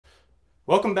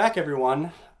Welcome back,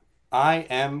 everyone. I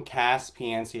am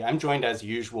Piancey. I'm joined as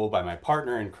usual by my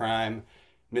partner in crime,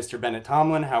 Mr. Bennett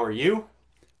Tomlin. How are you?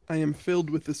 I am filled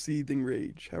with a seething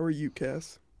rage. How are you,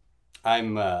 Cass?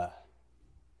 I'm uh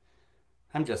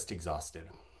I'm just exhausted.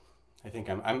 I think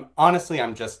I'm honestly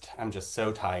I'm just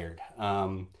so tired.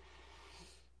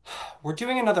 We're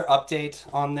doing another update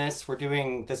on this.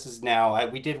 This is now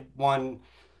we did one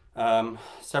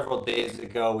several days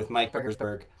ago with Mike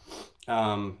Bergersberg.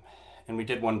 Um and we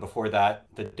did one before that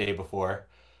the day before.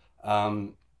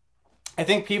 Um I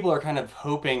think people are kind of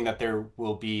hoping that there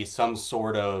will be some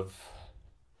sort of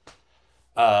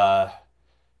uh,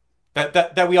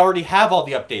 that we already have all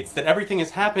the updates, that everything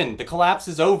has happened, the collapse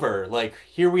is over. Like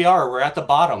here we are, we're at the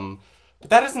bottom. But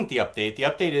that isn't the update. The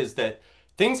update is that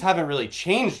things haven't really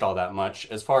changed all that much,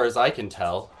 as far as I can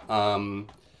tell.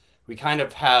 We kind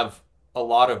of have a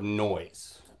lot of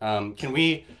noise. Can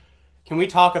we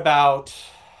talk about?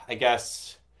 I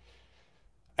guess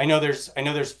I know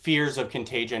there's fears of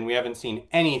contagion. We haven't seen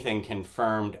anything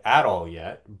confirmed at all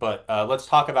yet, but let's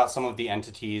talk about some of the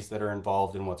entities that are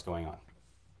involved in what's going on.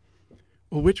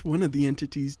 Well, which one of the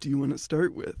entities do you want to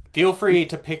start with? Feel We, free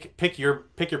to pick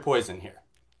your poison here.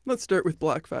 let's start with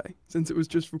BlockFi, since it was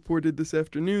just reported this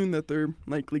afternoon that they're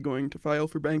likely going to file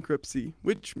for bankruptcy,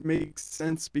 which makes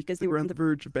sense because they were on the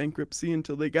verge of bankruptcy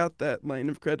until they got that line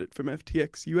of credit from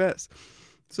FTX US.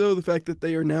 So the fact that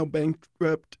they are now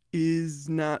bankrupt is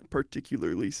not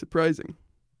particularly surprising.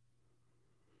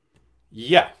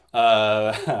 Yeah.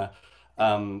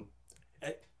 Um,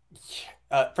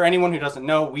 for anyone who doesn't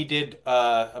know, we did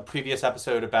a previous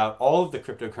episode about all of the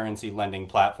cryptocurrency lending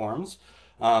platforms.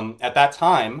 At that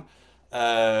time,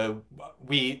 uh,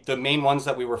 the main ones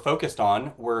that we were focused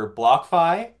on were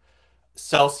BlockFi,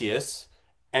 Celsius,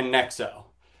 and Nexo.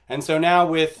 And so now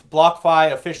with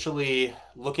BlockFi officially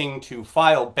looking to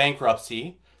file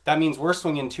bankruptcy, that means we're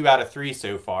swinging two out of three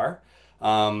so far.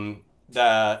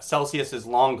 The Celsius is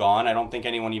long gone. I don't think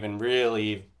anyone even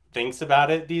really thinks about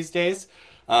it these days.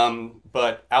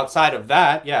 But outside of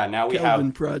that, yeah, now we have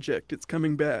Kelvin Project, it's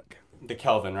coming back. the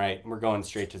Kelvin, right? We're going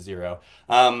straight to zero.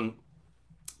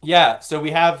 Yeah, so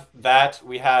we have that.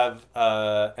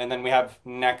 And then we have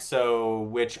Nexo,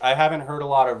 which I haven't heard a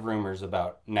lot of rumors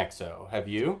about Nexo. Have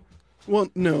you? Well,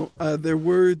 no, there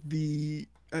were the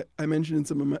I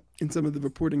mentioned in some of the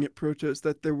reporting at Protos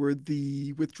that there were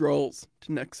the withdrawals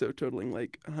to Nexo totaling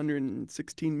like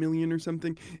 116 million or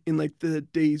something in like the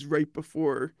days right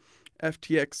before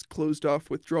FTX closed off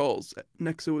withdrawals.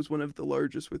 Nexo was one of the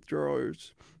largest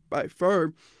withdrawers by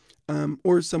far,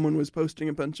 or someone was posting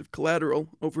a bunch of collateral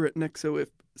over at Nexo if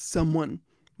someone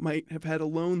might have had a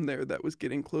loan there that was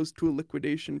getting close to a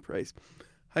liquidation price,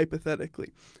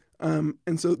 hypothetically.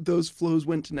 And so those flows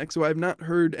went to Nexo. I've not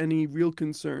heard any real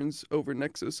concerns over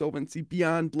Nexo solvency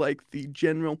beyond like the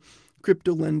general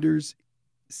crypto lenders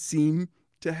seem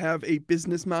to have a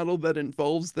business model that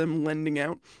involves them lending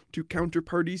out to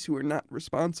counterparties who are not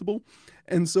responsible.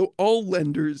 And so all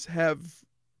lenders have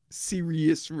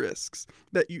serious risks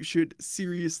that you should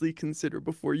seriously consider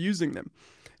before using them.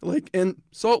 Like, and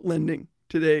salt lending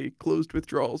today closed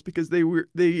withdrawals because they were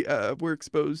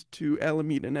exposed to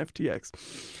Alameda and FTX.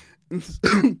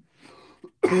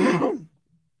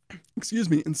 Excuse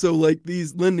me. And so like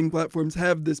these lending platforms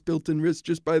have this built-in risk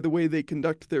just by the way they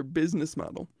conduct their business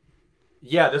model.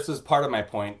 Yeah, this is part of my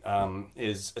point.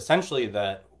 Is essentially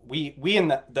that we in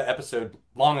the episode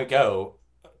long ago,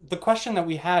 the question that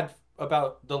we had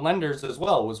about the lenders as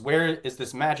well was, where is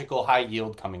this magical high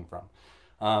yield coming from?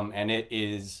 And it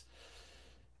is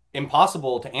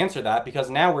impossible to answer that because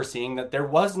now we're seeing that there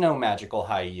was no magical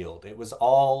high yield. It was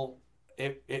all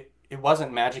it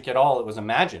wasn't magic at all. It was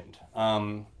imagined.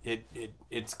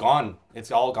 It's gone.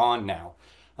 It's all gone now.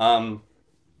 Um,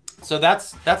 so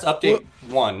that's Well, update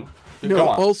one. no, Go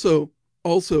on.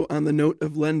 also on the note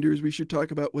of lenders, we should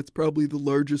talk about what's probably the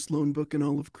largest loan book in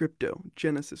all of crypto,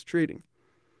 Genesis Trading.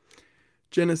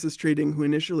 Genesis Trading, who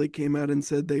initially came out and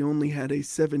said they only had a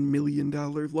 $7 million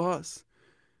loss,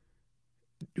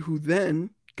 who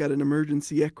then got an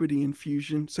emergency equity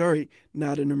infusion. Sorry,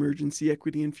 not an emergency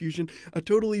equity infusion, a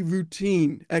totally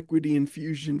routine equity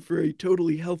infusion for a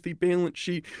totally healthy balance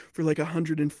sheet for like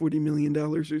 $140 million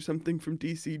or something from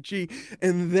DCG.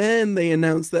 And then they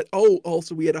announced that, oh,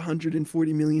 also we had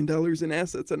 $140 million in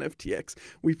assets on FTX.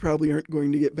 We probably aren't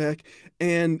going to get back.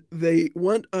 And they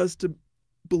want us to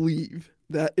believe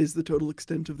That is the total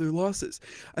extent of their losses.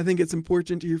 I think it's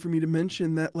important here for me to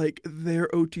mention that like their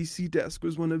OTC desk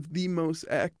was one of the most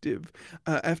active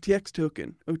FTX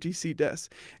token OTC desks,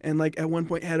 and like at one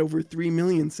point had over 3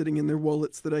 million sitting in their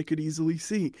wallets that I could easily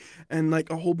see, and like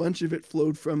a whole bunch of it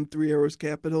flowed from Three Arrows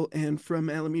Capital and from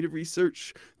Alameda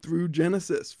Research through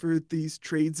Genesis for these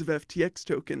trades of FTX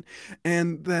token,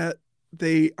 and that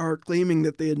they are claiming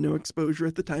that they had no exposure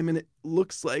at the time, and it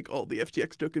looks like all the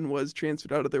FTX token was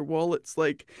transferred out of their wallets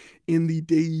like in the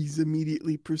days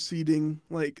immediately preceding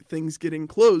like things getting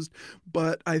closed.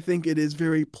 But I think it is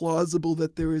very plausible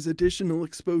that there is additional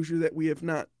exposure that we have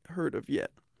not heard of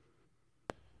yet.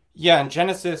 Yeah, and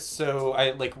Genesis, so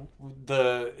I like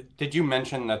the did you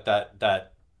mention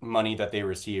that money that they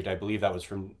received, I believe that was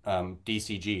from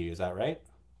DCG, is that right?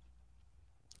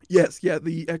 Yes, yeah,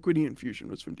 the equity infusion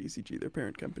was from DCG, their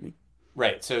parent company.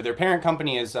 Right. So their parent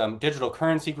company is Digital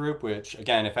Currency Group, which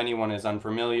again, if anyone is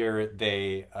unfamiliar,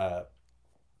 they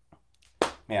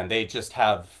man, they just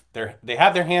have they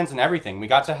have their hands in everything. We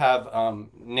got to have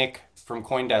Nick from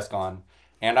CoinDesk on,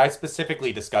 and I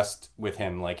specifically discussed with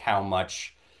him like how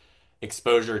much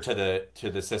exposure to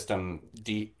the system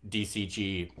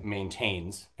DCG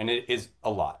maintains, and it is a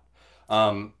lot.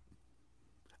 Um,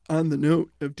 On the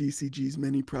note of DCG's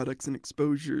many products and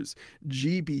exposures,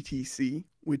 GBTC,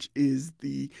 which is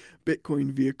the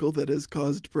Bitcoin vehicle that has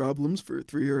caused problems for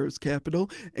Three Arrows Capital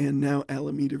and now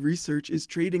Alameda Research, is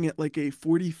trading at like a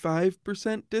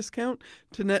 45% discount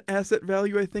to net asset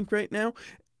value, I think, right now,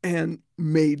 and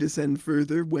may descend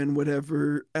further when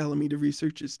whatever Alameda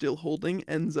Research is still holding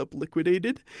ends up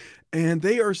liquidated. And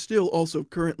they are still also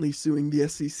currently suing the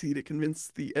SEC to convince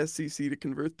the SEC to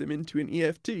convert them into an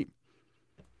EFT.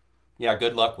 yeah,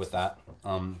 good luck with that.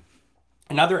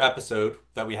 Another episode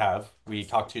that we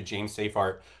talked to James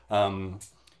Safart from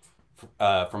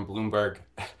Bloomberg,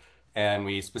 and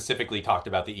we specifically talked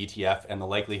about the ETF and the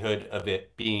likelihood of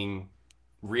it being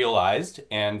realized.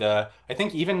 And I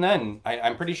think even then,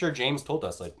 I'm pretty sure James told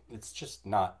us like it's just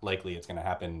not likely it's going to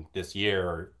happen this year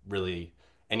or really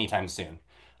anytime soon.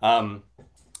 Um,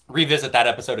 Revisit that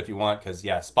episode if you want, because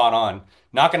yeah, spot on.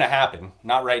 Not going to happen.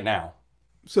 Not right now.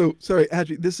 So sorry,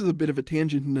 actually, this is a bit of a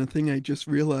tangent and a thing I just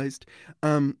realized.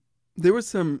 Um, there was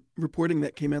some reporting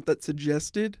that came out that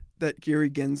suggested that Gary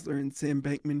Gensler and Sam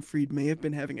Bankman-Fried may have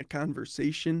been having a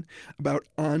conversation about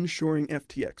onshoring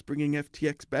FTX, bringing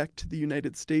FTX back to the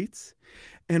United States.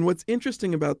 And what's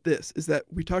interesting about this is that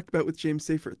we talked about with James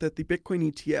Seyfert that the Bitcoin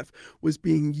ETF was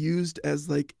being used as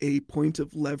like a point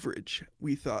of leverage,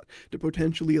 we thought, to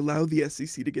potentially allow the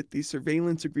SEC to get these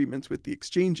surveillance agreements with the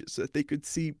exchanges so that they could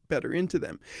see better into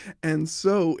them. And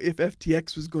so if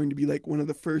FTX was going to be like one of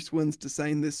the first ones to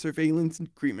sign this surveillance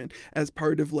agreement as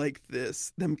part of like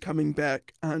this, them coming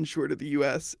back onshore to the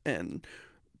US and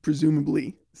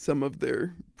presumably some of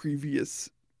their previous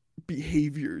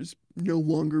behaviors no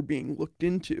longer being looked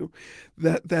into,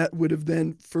 that would have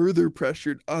then further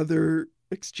pressured other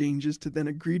exchanges to then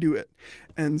agree to it.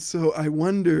 And so I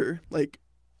wonder like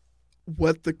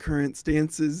what the current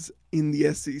stance is in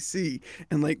the SEC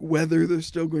and like whether they're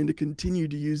still going to continue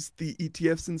to use the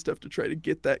ETFs and stuff to try to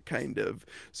get that kind of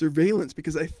surveillance,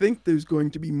 because I think there's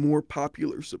going to be more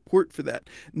popular support for that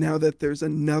now that there's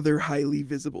another highly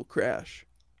visible crash.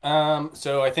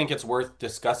 So I think it's worth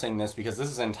discussing this because this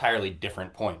is an entirely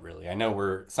different point, really. I know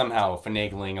we're somehow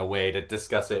finagling a way to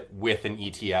discuss it with an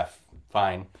ETF,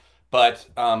 fine. But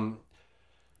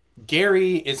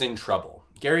Gary is in trouble.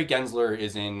 Gary Gensler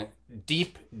is in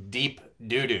deep, deep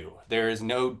doo-doo. There is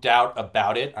no doubt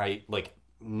about it. I like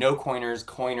no coiners,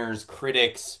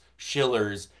 critics,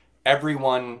 shillers.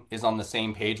 Everyone is on the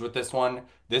same page with this one.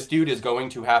 This dude is going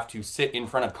to have to sit in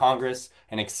front of Congress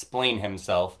and explain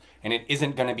himself, and it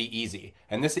isn't going to be easy.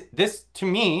 And this to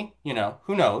me, you know,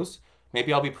 who knows?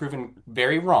 Maybe I'll be proven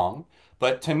very wrong,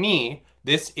 but to me,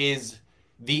 this is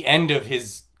the end of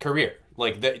his career.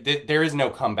 Like there is no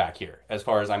comeback here, as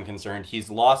far as I'm concerned. He's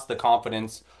lost the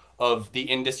confidence of the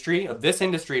industry, of this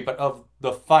industry, but of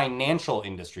the financial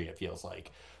industry. It feels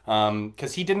like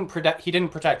because he didn't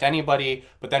protect anybody.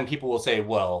 But then people will say,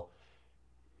 well,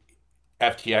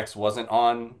 FTX wasn't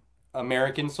on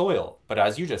American soil. But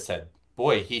as you just said,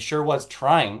 boy, he sure was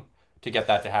trying to get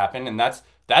that to happen, and that's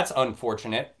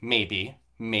unfortunate. Maybe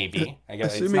I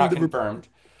guess it's Assuming not the confirmed.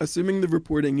 assuming the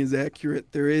reporting is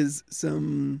accurate, there is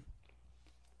some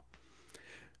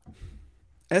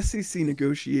SEC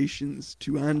negotiations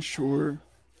to onshore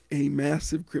a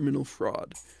massive criminal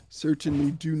fraud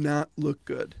certainly do not look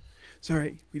good.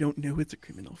 Sorry, we don't know it's a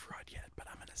criminal fraud yet, but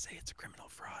I'm going to say it's a criminal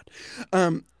fraud. Oh,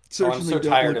 I'm Certainly so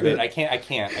don't tired look of it. good. I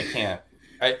can't.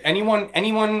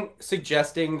 Anyone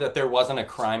suggesting that there wasn't a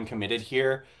crime committed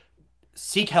here,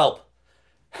 seek help.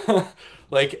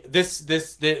 Like this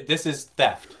is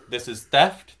theft. This is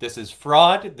theft. This is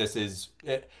fraud. This is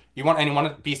you want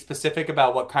to be specific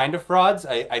about what kind of frauds?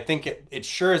 I think it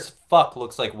sure as fuck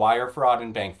looks like wire fraud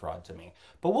and bank fraud to me.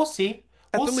 But we'll see.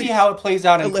 At We'll the see how least. it plays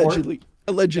out in court. Allegedly. Yeah.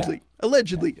 Allegedly. Yeah.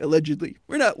 Allegedly. Allegedly.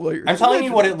 We're not I'm lawyers. telling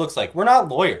you what Allegedly. it looks like. We're not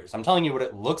lawyers. I'm telling you what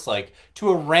it looks like to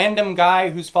a random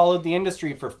guy who's followed the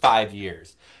industry for 5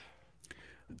 years.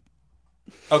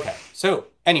 Okay. So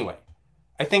anyway,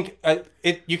 I think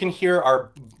you can hear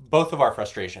our both of our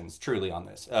frustrations truly on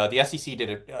this. The SEC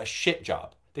did a shit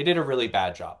job. They did a really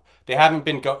bad job. They haven't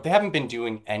been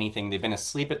doing anything. They've been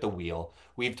asleep at the wheel.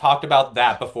 We've talked about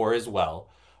that before as well.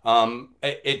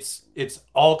 It's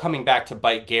all coming back to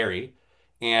bite Gary,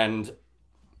 and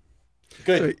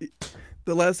good. Sorry.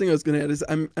 The last thing I was going to add is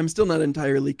I'm still not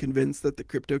entirely convinced that the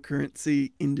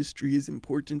cryptocurrency industry is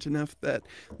important enough that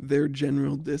their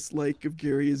general dislike of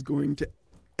Gary is going to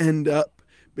end up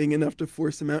being enough to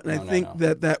force him out. And I No, no, think no.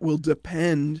 that that will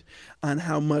depend on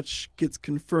how much gets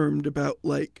confirmed about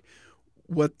like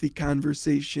what the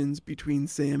conversations between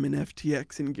Sam and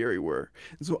FTX and Gary were.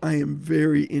 So I am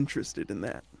very interested in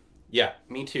that. Yeah,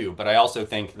 me too. But I also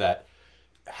think that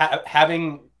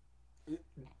having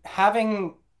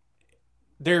having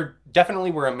there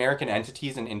definitely were American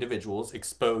entities and individuals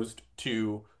exposed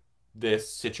to this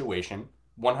situation.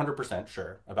 100%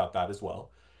 sure about that as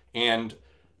well. And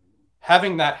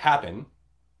having that happen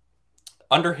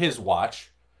under his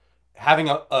watch, having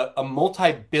a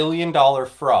multi-billion dollar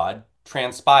fraud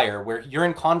transpire where you're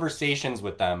in conversations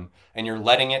with them and you're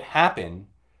letting it happen.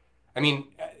 I mean,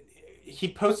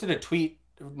 he posted a tweet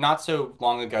not so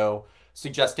long ago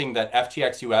suggesting that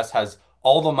FTX US has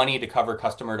all the money to cover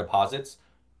customer deposits.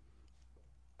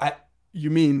 I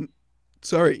You mean,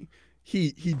 sorry,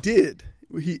 he did.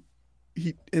 He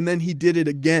and then he did it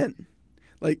again.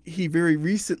 Like he very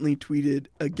recently tweeted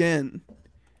again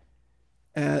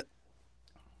at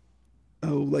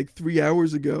like 3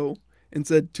 hours ago and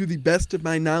said, to the best of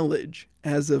my knowledge,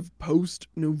 as of post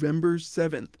November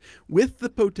 7th, with the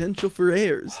potential for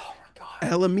heirs, oh my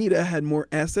God. Alameda had more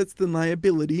assets than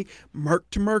liability,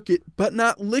 marked to market, but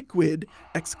not liquid!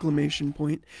 Exclamation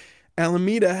point.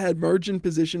 Alameda had margin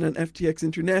position on FTX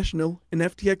International, and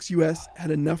FTX US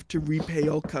had enough to repay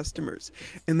all customers.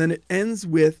 And then it ends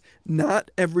with,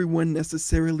 not everyone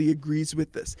necessarily agrees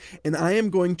with this. And I am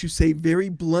going to say very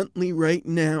bluntly right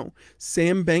now,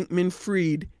 Sam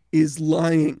Bankman-Fried is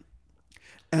lying.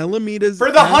 Alameda's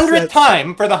For the hundredth assets.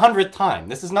 time, for the hundredth time.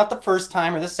 This is not the first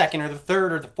time or the second or the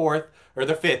third or the fourth or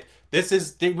the fifth.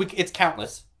 It's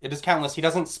countless. It is countless. He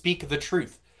doesn't speak the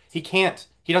truth. He can't.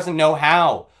 He doesn't know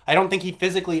how. I don't think he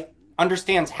physically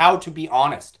understands how to be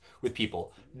honest with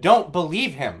people. Don't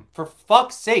believe him. For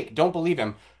fuck's sake, don't believe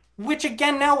him. Which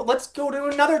again, now let's go to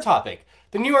another topic.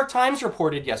 The New York Times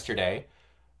reported yesterday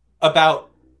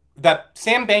about that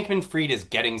Sam Bankman-Fried is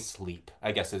getting sleep,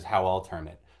 I guess is how I'll term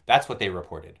it. That's what they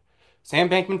reported. Sam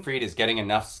Bankman-Fried is getting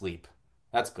enough sleep.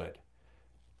 That's good.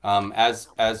 As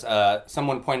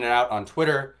someone pointed out on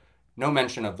Twitter, no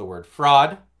mention of the word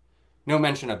fraud, no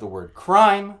mention of the word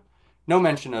crime, no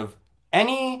mention of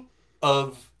any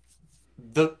of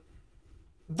the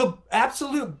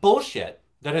absolute bullshit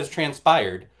that has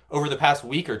transpired over the past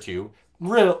week or two,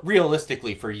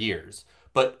 realistically for years,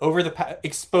 but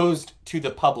exposed to the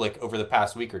public over the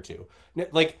past week or two.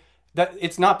 Like that,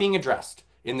 it's not being addressed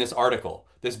in this article.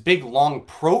 This big long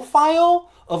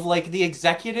profile of like the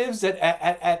executives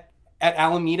at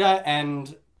Alameda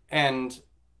and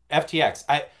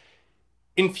FTX.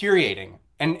 Infuriating,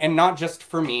 and not just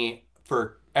for me,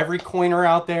 for every coiner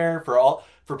out there,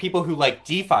 for people who like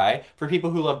DeFi, for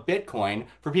people who love Bitcoin,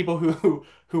 for people who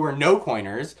are no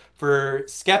coiners, for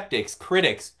skeptics,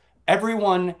 critics.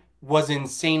 Everyone was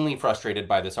insanely frustrated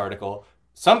by this article.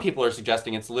 Some people are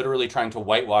suggesting it's literally trying to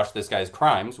whitewash this guy's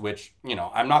crimes, which,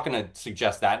 I'm not going to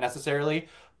suggest that necessarily,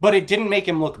 but it didn't make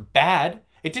him look bad.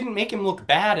 It didn't make him look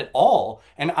bad at all.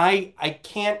 And I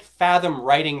can't fathom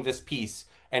writing this piece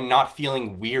and not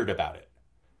feeling weird about it.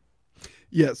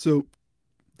 Yeah, so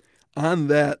on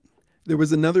that, there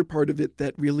was another part of it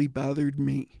that really bothered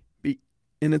me.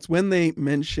 And it's when they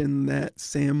mention that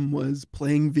Sam was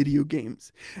playing video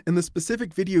games. And the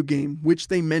specific video game which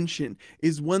they mention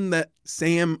is one that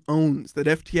Sam owns, that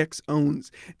FTX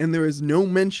owns. And there is no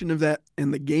mention of that,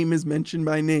 and the game is mentioned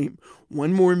by name.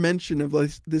 One more mention of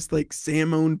this like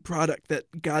Sam-owned product that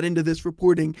got into this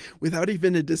reporting without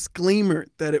even a disclaimer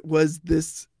that it was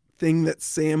this thing that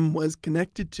Sam was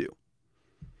connected to.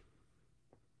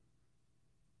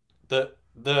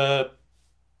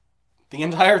 The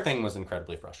entire thing was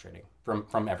incredibly frustrating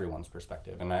from everyone's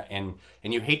perspective, and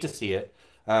you hate to see it.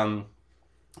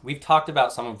 we've talked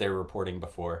about some of their reporting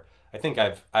before. I think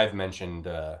I've mentioned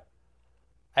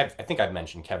I think I've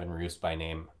mentioned Kevin Roos by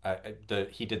name.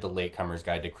 He did the Latecomers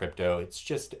Guide to Crypto. It's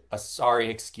just a sorry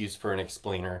excuse for an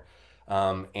explainer,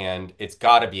 and it's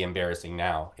got to be embarrassing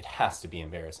now. It has to be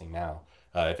embarrassing now,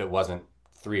 if it wasn't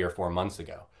 3 or 4 months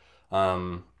ago.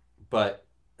 Um, but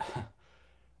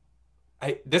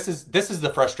this is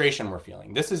the frustration we're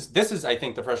feeling. This is I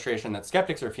think the frustration that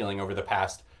skeptics are feeling over the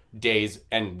past days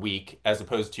and week, as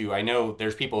opposed to, I know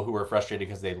there's people who are frustrated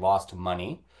because they lost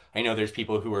money. I know there's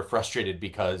people who are frustrated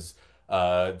because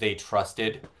they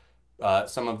trusted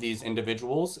some of these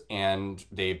individuals and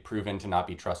they've proven to not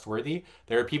be trustworthy.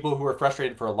 There are people who are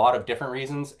frustrated for a lot of different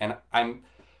reasons, and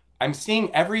I'm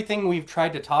seeing everything we've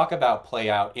tried to talk about play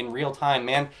out in real time,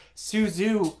 man.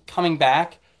 Suzu coming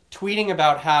back, tweeting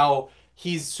about how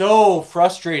he's so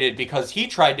frustrated because he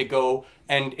tried to go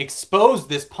and expose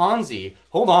this Ponzi.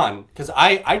 Hold on, because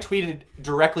I tweeted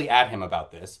directly at him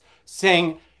about this,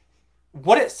 saying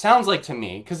what it sounds like to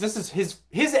me, because this is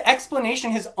his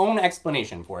explanation, his own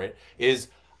explanation for it, is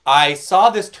I saw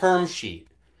this term sheet,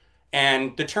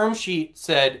 and the term sheet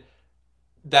said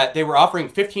that they were offering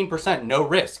 15% no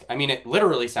risk. I mean, it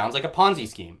literally sounds like a Ponzi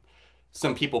scheme.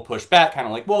 Some people push back, kind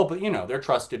of like, well, but they're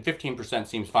trusted. 15%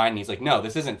 seems fine. And he's like, no,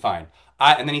 this isn't fine.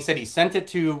 And then he said he sent it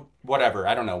to whatever.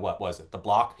 I don't know, what was it? The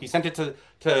Block. He sent it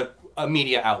to a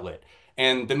media outlet,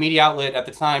 and the media outlet at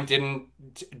the time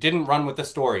didn't run with the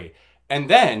story. And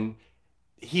then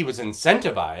he was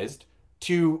incentivized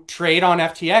to trade on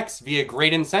FTX via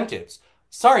great incentives.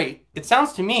 Sorry, it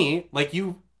sounds to me like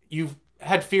you've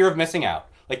had fear of missing out.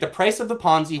 Like the price of the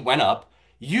Ponzi went up.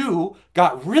 You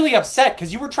got really upset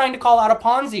because you were trying to call out a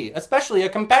Ponzi, especially a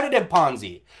competitive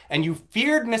Ponzi, and you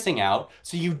feared missing out.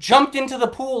 So you jumped into the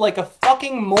pool like a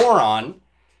fucking moron,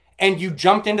 and you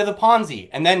jumped into the Ponzi.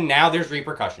 And then now there's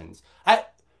repercussions. Why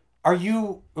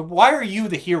are you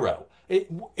the hero?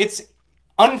 It's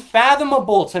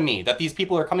unfathomable to me that these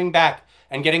people are coming back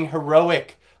and getting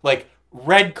heroic, like,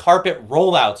 red carpet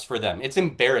rollouts for them. It's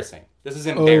embarrassing. This is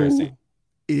Oh, embarrassing.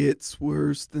 it's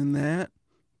worse than that.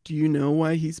 Do you know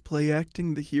why he's play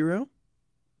acting the hero?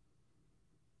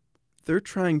 They're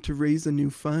trying to raise a new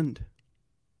fund.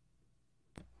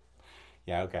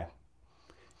 Yeah, okay.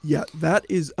 Yeah, that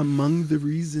is among the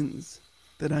reasons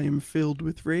that I am filled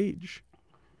with rage.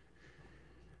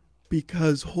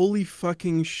 Because holy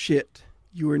fucking shit,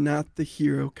 you are not the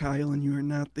hero, Kyle, and you are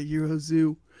not the hero,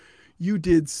 Zoo. You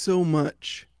did so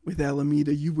much with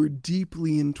Alameda. You were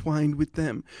deeply entwined with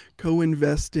them, co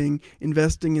investing,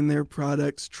 investing in their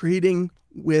products, trading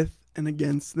with and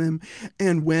against them.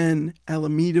 And when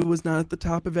Alameda was not at the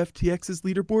top of FTX's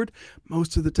leaderboard,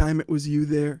 most of the time it was you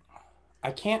there.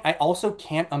 I also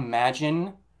can't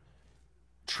imagine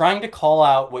trying to call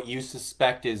out what you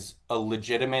suspect is a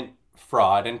legitimate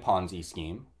fraud and Ponzi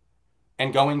scheme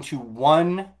and going to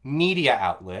one media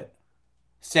outlet,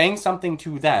 saying something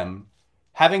to them,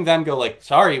 having them go like,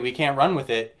 sorry, we can't run with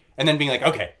it, and then being like,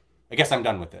 okay, I guess I'm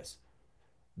done with this.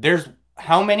 There's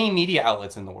how many media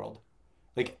outlets in the world?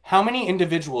 Like, how many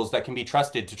individuals that can be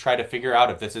trusted to try to figure out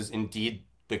if this is indeed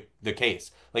the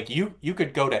case? Like, you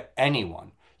could go to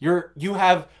anyone. You're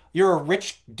a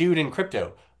rich dude in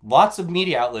crypto. Lots of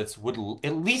media outlets would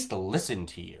at least listen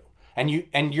to you.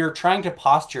 And you're trying to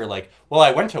posture like, well,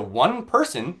 I went to one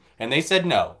person and they said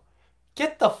no.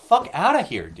 Get the fuck out of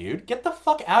here, dude. Get the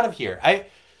fuck out of here.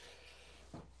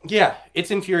 Yeah,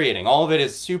 it's infuriating. All of it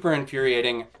is super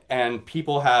infuriating, and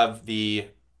people have the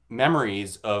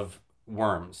memories of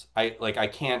worms. I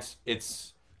can't.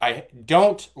 It's I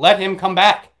don't let him come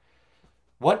back.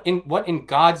 What in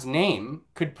God's name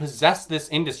could possess this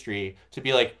industry to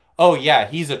be like, "Oh yeah,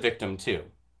 he's a victim too."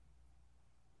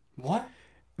 What?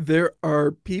 There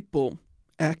are people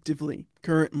actively,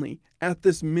 currently, at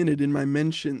this minute in my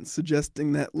mentions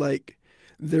suggesting that, like,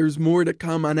 there's more to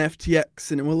come on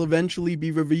FTX and it will eventually be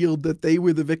revealed that they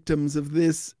were the victims of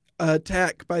this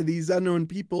attack by these unknown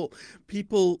people.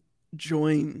 People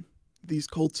join these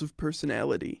cults of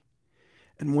personality.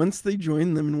 And once they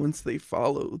join them and once they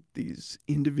follow these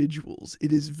individuals,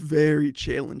 it is very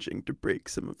challenging to break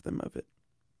some of them of it.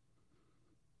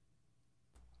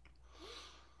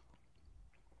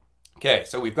 Okay,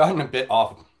 so we've gotten a bit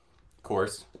off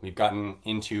course. We've gotten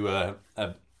into a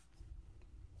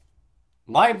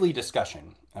lively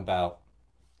discussion about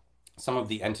some of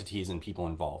the entities and people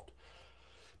involved.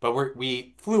 But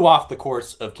we flew off the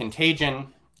course of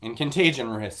contagion and contagion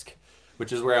risk,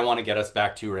 which is where I want to get us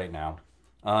back to right now.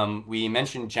 We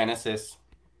mentioned Genesis.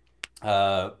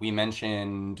 We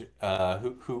mentioned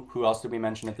who else did we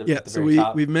mention at the Yeah, at the so very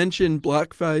top? we've mentioned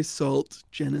BlockFi, Salt,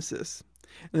 Genesis.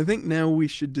 And I think now we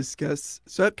should discuss.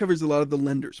 So that covers a lot of the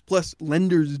lenders. Plus,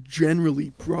 lenders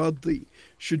generally, broadly,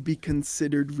 should be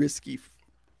considered risky.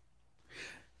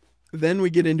 Then we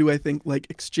get into, I think, like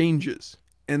exchanges.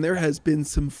 And there has been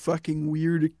some fucking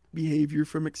weird behavior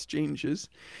from exchanges.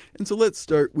 And so let's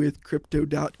start with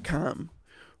crypto.com,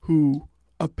 who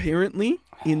apparently,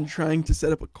 in trying to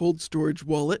set up a cold storage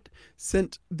wallet,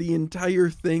 sent the entire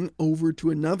thing over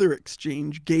to another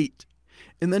exchange, Gate,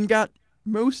 and then got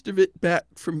most of it back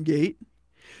from Gate.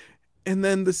 And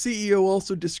then the CEO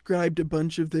also described a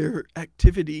bunch of their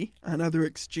activity on other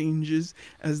exchanges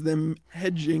as them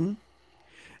hedging,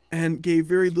 and gave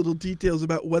very little details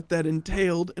about what that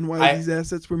entailed and why I these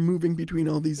assets were moving between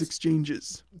all these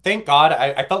exchanges. Thank God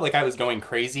I felt like I was going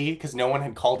crazy because no one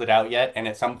had called it out yet. And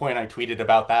at some point I tweeted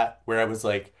about that where I was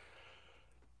like,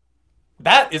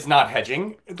 that is not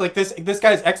hedging. Like this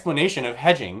guy's explanation of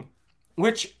hedging,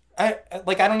 which I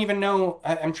don't even know.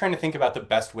 I'm trying to think about the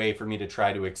best way for me to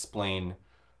try to explain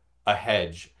a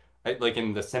hedge, like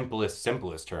in the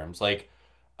simplest terms. Like,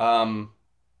 um,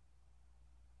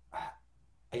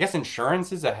 I guess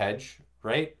insurance is a hedge,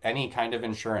 right? Any kind of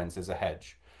insurance is a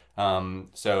hedge.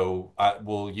 So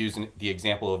we'll use the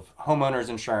example of homeowners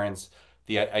insurance,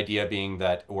 the idea being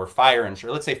that, or fire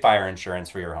insurance, let's say fire insurance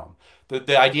for your home.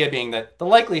 The idea being that the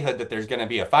likelihood that there's going to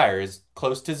be a fire is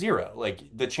close to zero. Like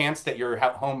the chance that your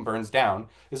home burns down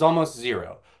is almost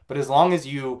zero. But as long as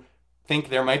you think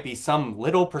there might be some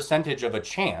little percentage of a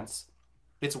chance,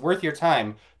 it's worth your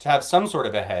time to have some sort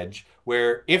of a hedge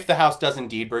where if the house does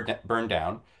indeed burn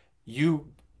down, you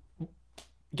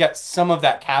get some of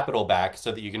that capital back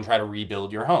so that you can try to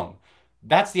rebuild your home.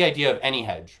 That's the idea of any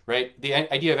hedge, right?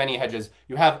 The idea of any hedge is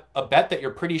you have a bet that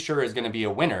you're pretty sure is going to be a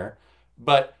winner,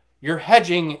 but you're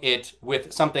hedging it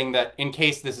with something that in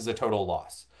case this is a total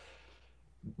loss.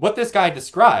 What this guy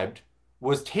described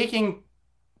was taking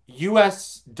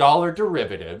US dollar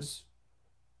derivatives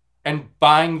and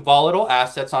buying volatile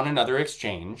assets on another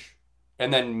exchange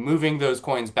and then moving those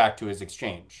coins back to his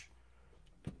exchange.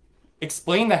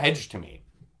 Explain the hedge to me.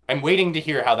 I'm waiting to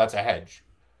hear how that's a hedge.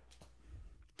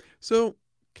 So,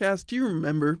 Cass, do you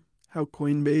remember how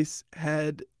Coinbase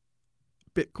had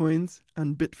Bitcoins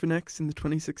on Bitfinex in the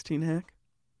 2016 hack?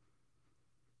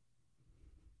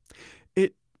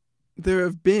 There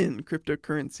have been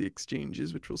cryptocurrency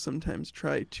exchanges which will sometimes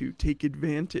try to take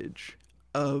advantage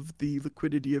of the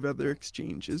liquidity of other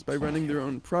exchanges by running their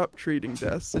own prop trading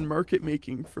desks and market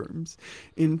making firms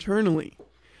internally.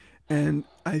 And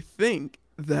I think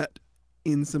that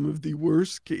in some of the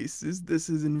worst cases, this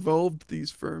has involved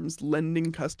these firms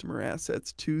lending customer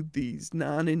assets to these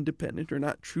non-independent or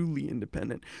not truly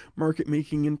independent market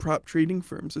making and prop trading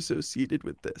firms associated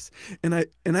with this. And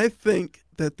I think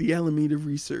that the Alameda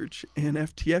Research and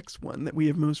FTX one that we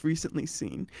have most recently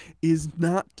seen is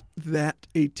not that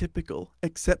atypical,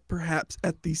 except perhaps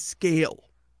at the scale.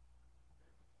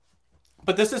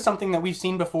 But this is something that we've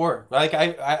seen before. Like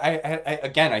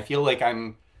again, I feel like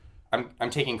I'm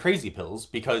taking crazy pills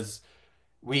because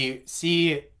we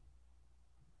see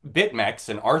BitMEX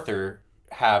and Arthur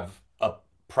have a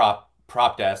prop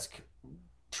desk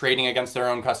trading against their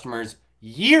own customers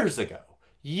years ago,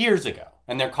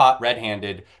 and they're caught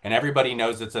red-handed, and everybody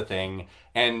knows it's a thing,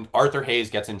 and Arthur Hayes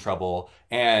gets in trouble,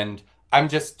 and I'm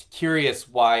just curious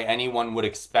why anyone would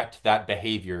expect that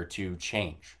behavior to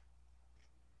change.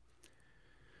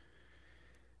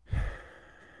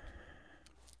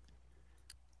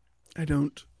 I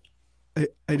don't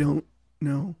I don't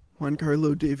know. Juan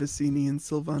Carlo Davicini and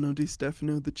Silvano Di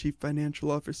Stefano, the chief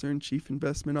financial officer and chief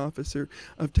investment officer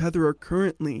of Tether, are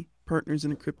currently partners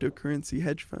in a cryptocurrency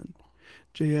hedge fund.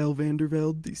 J.L.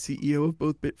 Vandervelde, the CEO of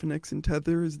both Bitfinex and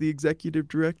Tether, is the executive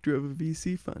director of a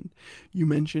VC fund. You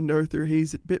mentioned Arthur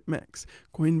Hayes at BitMEX.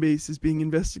 Coinbase is being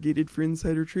investigated for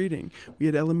insider trading. We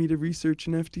had Alameda Research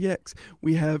and FTX.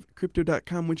 We have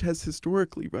Crypto.com, which has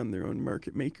historically run their own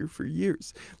market maker for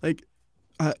years.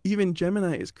 Even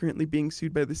Gemini is currently being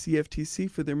sued by the CFTC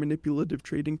for their manipulative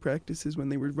trading practices when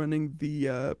they were running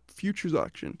the futures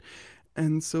auction.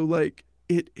 And so,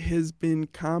 it has been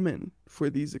common for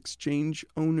these exchange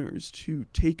owners to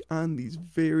take on these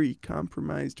very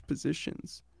compromised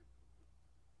positions.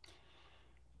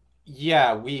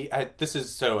 Yeah, this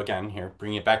is so again here,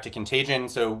 bringing it back to contagion.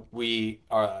 So we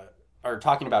are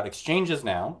talking about exchanges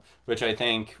now, which I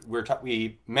think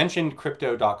we mentioned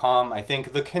crypto.com. I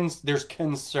think there's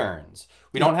concerns.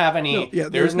 We don't have any. No, yeah,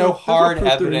 there's no hard proof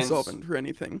they're evidence. insolvent for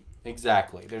anything.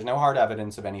 Exactly. There's no hard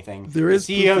evidence of anything. There The is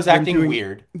CEO's acting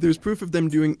weird. There's proof of them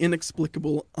doing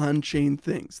inexplicable on-chain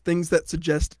things that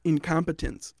suggest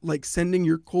incompetence, like sending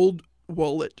your cold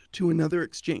wallet to another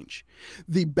exchange.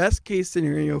 The best case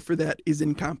scenario for that is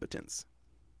incompetence.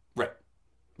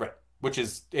 which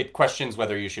is, it questions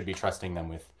whether you should be trusting them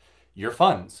with your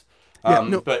funds. Yeah,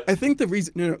 no, But I think the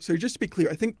reason, no, no, so just to be clear,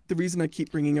 I think the reason I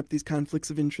keep bringing up these conflicts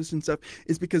of interest and stuff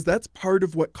is because that's part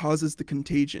of what causes the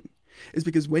contagion. Is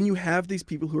because when you have these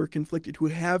people who are conflicted, who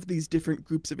have these different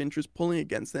groups of interest pulling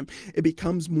against them, it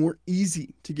becomes more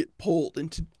easy to get pulled and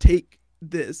to take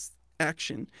this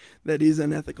action that is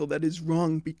unethical, that is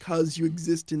wrong, because you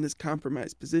exist in this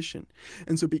compromised position.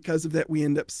 And so, because of that, we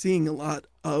end up seeing a lot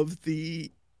of the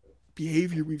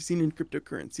behavior we've seen in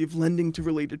cryptocurrency of lending to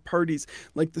related parties,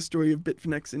 like the story of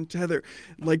Bitfinex and Tether,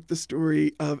 like the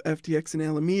story of FTX and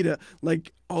Alameda,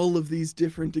 like all of these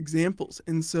different examples.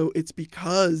 And so it's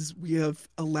because we have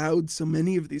allowed so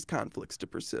many of these conflicts to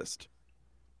persist.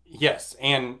 yes,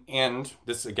 and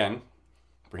this again,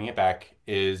 bring it back,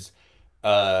 is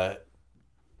uh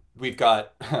we've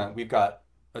got we've got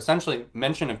essentially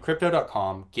mention of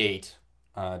crypto.com, Gate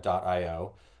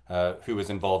 .io, who was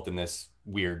involved in this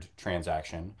weird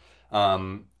transaction.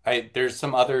 There's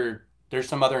some other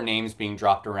names being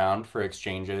dropped around for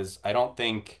exchanges.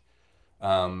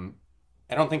 Um,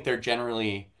 I don't think they're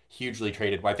generally hugely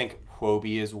traded. I think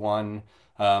Huobi is one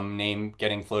name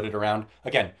getting floated around.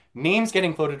 Again, names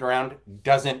getting floated around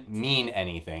doesn't mean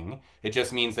anything. It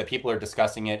just means that people are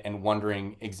discussing it and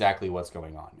wondering exactly what's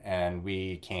going on. And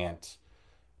we can't,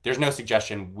 there's no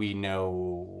suggestion we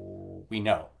know.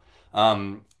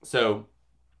 So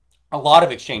a lot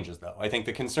of exchanges, though. I think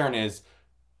the concern is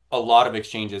a lot of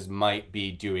exchanges might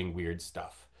be doing weird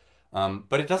stuff.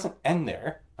 But it doesn't end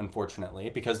there, unfortunately,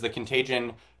 because the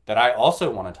contagion that I also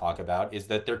want to talk about is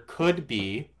that there could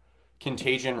be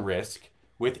contagion risk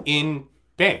within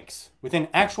banks, within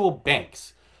actual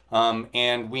banks.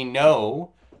 And we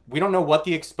don't know what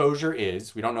the exposure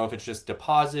is. We don't know if it's just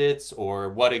deposits or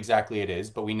what exactly it is,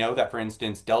 but we know that, for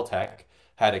instance, Deltec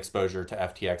had exposure to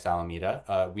FTX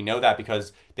Alameda. We know that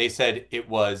because they said it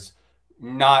was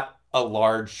not a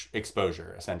large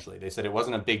exposure, essentially. They said it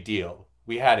wasn't a big deal.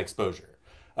 We had exposure.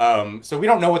 So we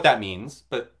don't know what that means,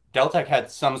 but Deltec had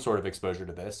some sort of exposure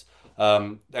to this.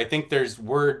 I think there's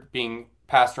word being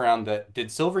passed around that did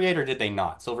Silvergate or did they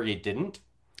not? Silvergate didn't.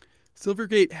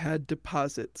 Silvergate had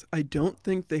deposits. I don't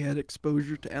think they had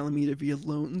exposure to Alameda via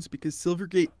loans because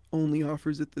Silvergate only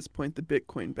offers at this point the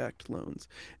Bitcoin backed loans.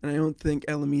 And I don't think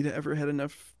Alameda ever had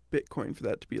enough Bitcoin for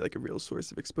that to be like a real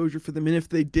source of exposure for them. And if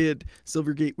they did,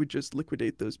 Silvergate would just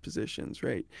liquidate those positions,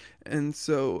 right? And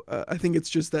so I think it's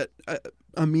just that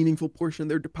a meaningful portion of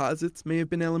their deposits may have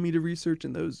been Alameda Research,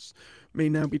 and those may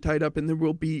now be tied up. And there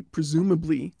will be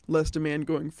presumably less demand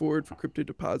going forward for crypto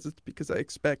deposits because I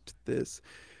expect this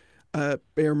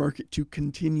bear market to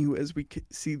continue as we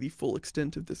see the full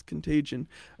extent of this contagion.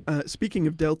 Speaking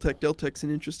of Deltec, Deltec's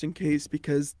an interesting case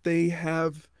because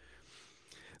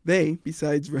they,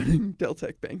 besides running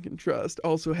Deltec Bank and Trust,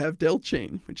 also have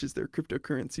Delchain, which is their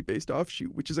cryptocurrency based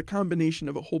offshoot, which is a combination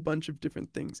of a whole bunch of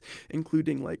different things,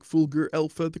 including like Fulgur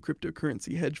Alpha, the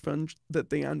cryptocurrency hedge fund that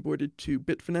they onboarded to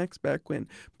Bitfinex back when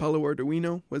Paulo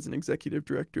Arduino was an executive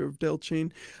director of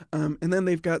Delchain. And then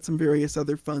they've got some various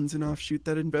other funds and offshoot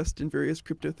that invest in various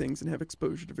crypto things and have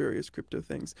exposure to various crypto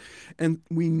things. And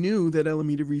we knew that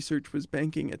Alameda Research was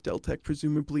banking at Deltec,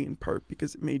 presumably in part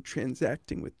because it made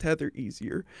transacting with Tether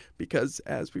easier because,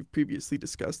 as we've previously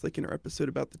discussed, like in our episode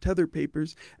about the Tether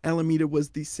papers, Alameda was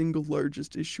the single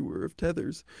largest issuer of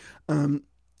Tethers.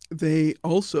 They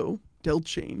also,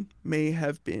 Delchain, may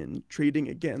have been trading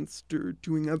against or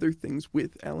doing other things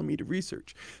with Alameda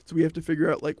Research. So we have to figure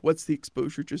out, like, what's the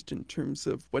exposure just in terms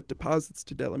of what deposits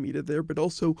to Alameda there, but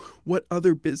also what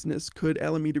other business could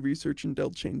Alameda Research and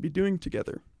Delchain be doing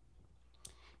together?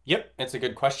 Yep, it's a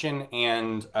good question.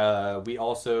 And we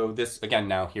also, this again,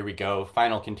 now here we go,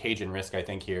 final contagion risk, I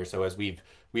think, here. So as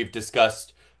we've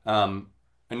discussed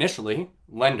initially,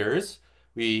 lenders,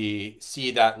 we see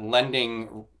that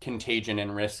lending contagion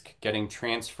and risk getting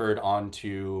transferred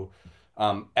onto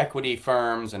equity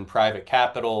firms and private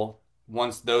capital.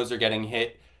 Once those are getting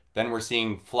hit, then we're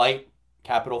seeing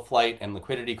capital flight, and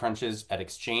liquidity crunches at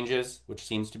exchanges, which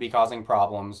seems to be causing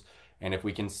problems. And if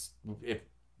we can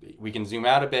zoom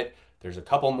out a bit, there's a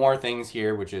couple more things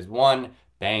here, which is one,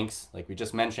 banks, like we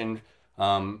just mentioned.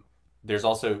 There's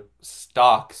also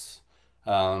stocks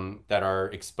that are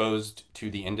exposed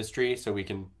to the industry. So we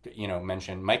can,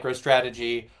 mention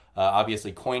MicroStrategy,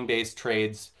 obviously Coinbase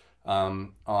trades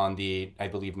on the, I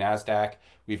believe, NASDAQ.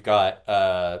 We've got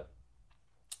a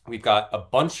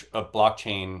bunch of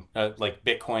blockchain, like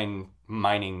Bitcoin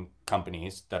mining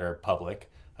companies that are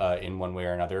public in one way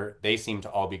or another. They seem to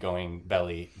all be going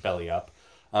belly up.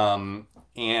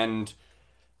 And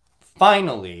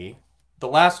finally, the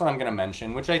last one I'm going to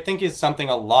mention, which I think is something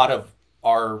a lot of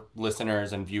our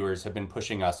listeners and viewers have been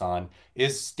pushing us on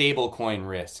is stablecoin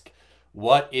risk.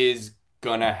 What is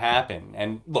gonna happen?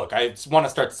 And look, I just want to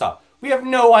start this off. We have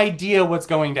no idea what's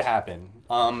going to happen.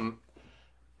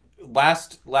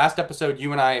 Last episode,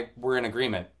 you and I were in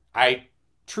agreement. I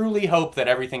truly hope that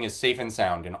everything is safe and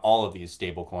sound in all of these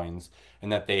stablecoins,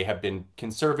 and that they have been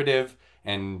conservative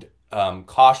and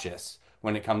cautious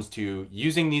when it comes to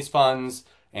using these funds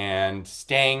and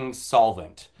staying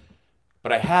solvent.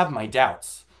 But I have my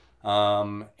doubts.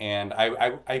 And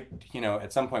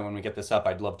at some point when we get this up,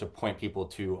 I'd love to point people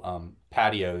to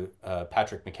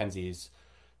Patrick McKenzie's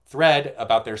thread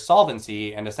about their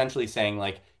solvency, and essentially saying,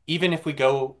 like, even if we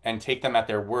go and take them at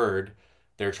their word,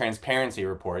 their transparency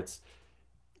reports,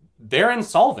 they're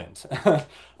insolvent.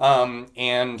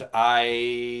 And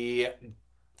I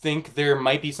think there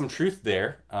might be some truth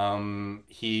there.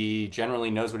 He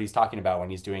generally knows what he's talking about when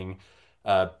he's doing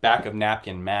back of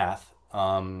napkin math.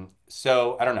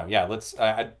 So I don't know. Yeah,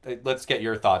 let's get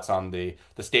your thoughts on the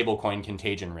stablecoin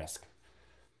contagion risk.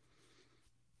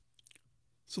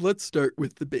 So let's start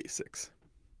with the basics.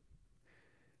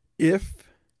 If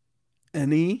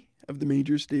any of the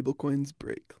major stablecoins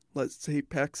break, let's say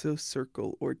Paxos,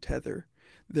 Circle, or Tether,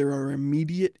 there are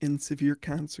immediate and severe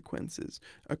consequences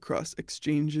across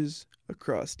exchanges,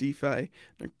 across DeFi,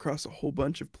 and across a whole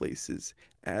bunch of places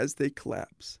as they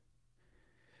collapse.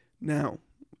 Now,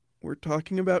 we're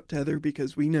talking about Tether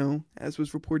because we know, as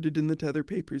was reported in the Tether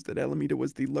papers, that Alameda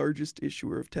was the largest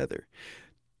issuer of Tether.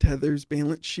 Tether's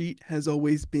balance sheet has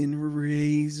always been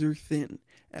razor thin,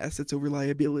 assets over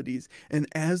liabilities, and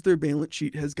as their balance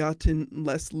sheet has gotten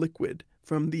less liquid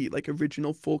from the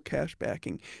original full cash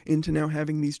backing into now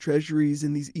having these treasuries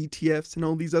and these ETFs and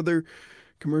all these other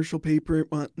commercial paper,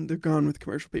 well, they're gone with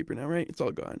commercial paper now, right? It's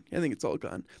all gone. I think it's all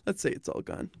gone. Let's say it's all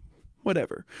gone.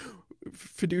 Whatever.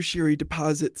 Fiduciary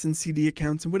deposits and CD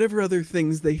accounts and whatever other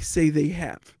things they say they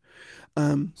have.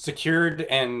 Secured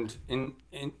and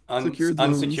Secured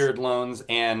unsecured loans,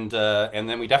 and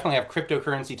then we definitely have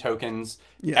cryptocurrency tokens,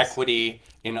 Yes. equity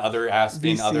in other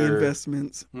VC in other.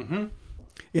 investments. Hmm.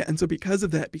 Yeah, and so because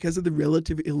of that, because of the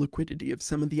relative illiquidity of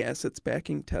some of the assets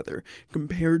backing Tether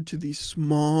compared to the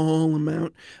small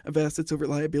amount of assets over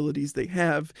liabilities they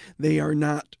have, they are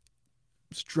not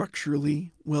structurally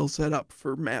well set up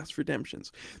for mass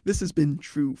redemptions. This has been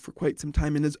true for quite some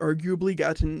time and has arguably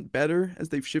gotten better as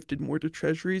they've shifted more to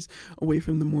treasuries away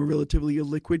from the more relatively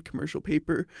illiquid commercial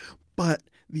paper. But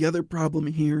the other problem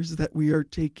here is that we are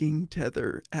taking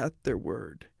Tether at their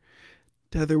word.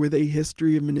 Tether with a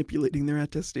history of manipulating their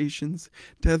attestations.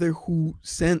 Tether who,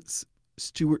 since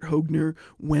Stuart Hoagner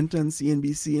went on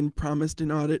CNBC and promised an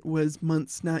audit was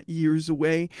months, not years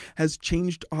away, has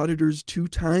changed auditors 2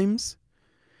 times.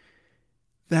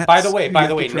 By the way,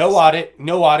 no audit,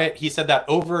 no audit. He said that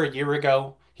over a year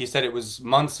ago. He said it was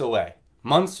months away,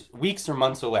 weeks or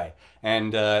months away,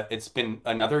 and it's been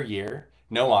another year,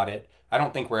 no audit. I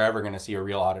don't think we're ever going to see a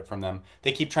real audit from them.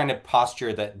 They keep trying to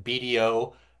posture that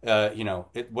BDO,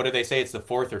 what do they say? It's the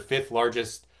fourth or fifth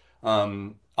largest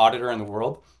auditor in the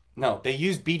world. No, they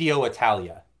use BDO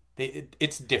Italia.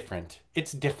 It's different.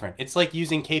 It's different. It's like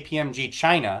using KPMG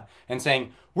China and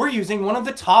saying, we're using one of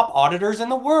the top auditors in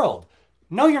the world.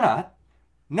 No, you're not.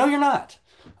 No, you're not.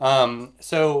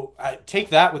 So take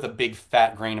that with a big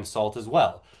fat grain of salt as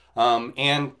well.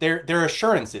 And they're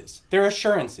assurances. They're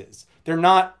assurances. They're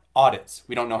not audits.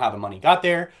 We don't know how the money got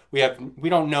there. We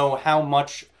don't know how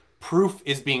much proof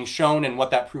is being shown and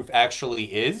what that proof actually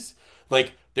is.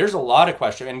 Like, there's a lot of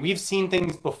question, and we've seen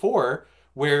things before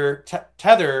where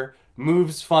Tether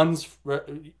moves funds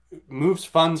from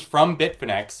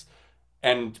Bitfinex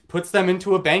and puts them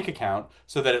into a bank account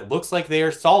so that it looks like they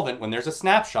are solvent when there's a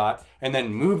snapshot, and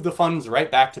then move the funds right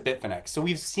back to Bitfinex. So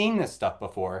we've seen this stuff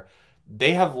before.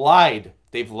 They have lied.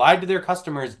 They've lied to their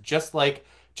customers, just like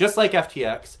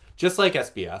FTX, just like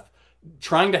SBF.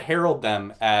 Trying to herald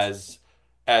them as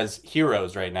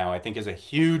heroes right now, I think, is a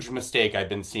huge mistake I've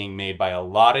been seeing made by a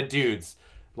lot of dudes,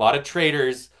 a lot of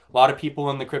traders, a lot of people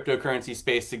in the cryptocurrency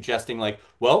space suggesting, like,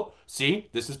 well, see,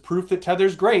 this is proof that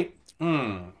Tether's great.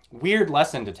 Weird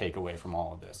lesson to take away from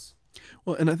all of this.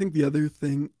 Well, and I think the other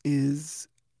thing is,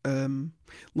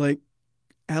 like,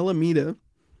 Alameda,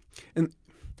 and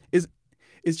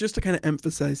is just to kind of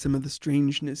emphasize some of the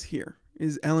strangeness here.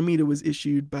 Is Alameda was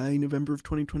issued by November of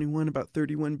 2021, about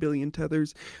 31 billion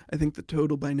tethers. I think the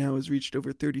total by now has reached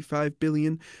over 35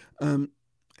 billion.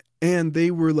 And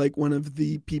they were like one of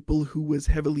the people who was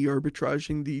heavily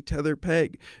arbitraging the Tether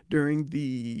peg during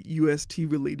the UST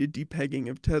related depegging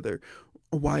of Tether.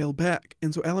 a while back.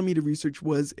 And so Alameda Research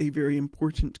was a very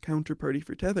important counterparty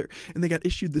for Tether. And they got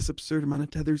issued this absurd amount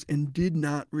of tethers and did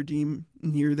not redeem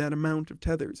near that amount of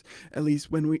tethers, at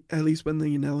least when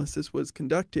the analysis was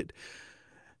conducted.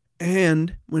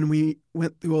 And when we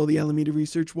went through all the Alameda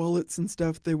Research wallets and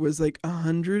stuff, there was like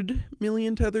 100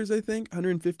 million tethers, I think,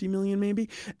 150 million maybe.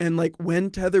 And like when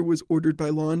Tether was ordered by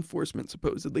law enforcement,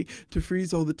 supposedly, to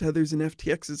freeze all the tethers in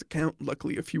FTX's account,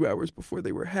 luckily a few hours before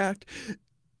they were hacked,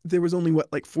 there was only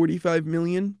what, like 45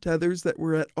 million tethers that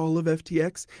were at all of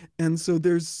FTX. And so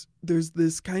there's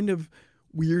this kind of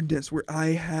weirdness where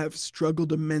I have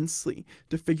struggled immensely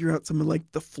to figure out some of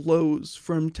like the flows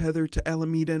from Tether to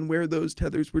Alameda and where those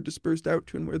tethers were dispersed out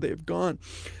to and where they have gone.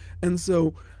 And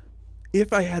so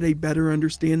if I had a better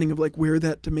understanding of like where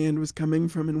that demand was coming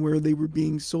from and where they were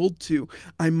being sold to,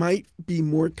 I might be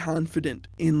more confident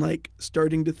in like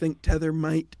starting to think Tether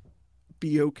might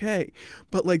be okay.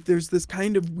 But like there's this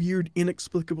kind of weird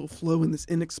inexplicable flow and this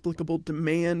inexplicable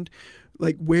demand,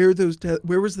 like where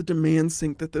was the demand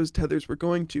sink that those tethers were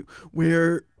going to?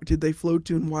 Where did they flow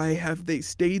to and why have they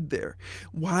stayed there?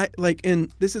 Why, like,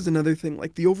 and this is another thing,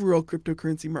 like the overall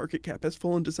cryptocurrency market cap has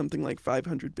fallen to something like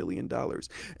 $500 billion,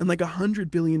 and like $100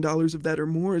 billion of that or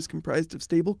more is comprised of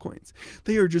stable coins.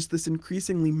 They are just this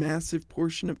increasingly massive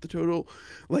portion of the total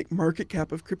like market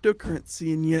cap of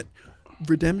cryptocurrency, and yet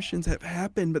redemptions have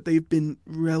happened, but they've been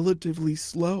relatively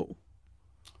slow.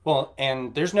 Well,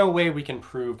 and there's no way we can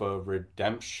prove a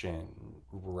redemption,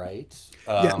 right?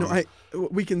 Yeah, no, I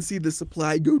we can see the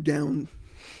supply go down.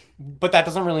 But that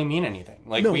doesn't really mean anything.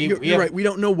 Like No, we you're have right. We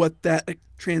don't know what that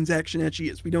transaction actually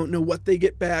is. We don't know what they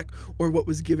get back or what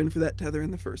was given for that tether in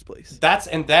the first place.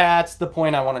 that's the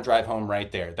point I want to drive home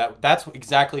right there. That's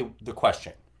exactly the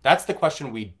question. That's the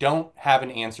question we don't have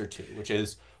an answer to, which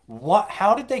is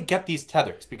how did they get these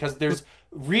tethers? Because there's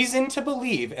reason to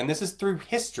believe, and this is through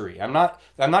history. I'm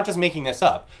not just making this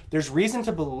up. There's reason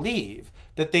to believe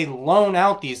that they loan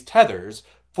out these tethers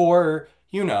for,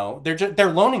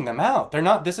 they're loaning them out. They're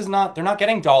not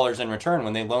getting dollars in return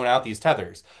when they loan out these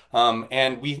tethers.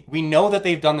 And we know that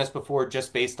they've done this before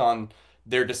just based on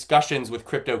their discussions with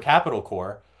Crypto Capital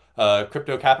Corp,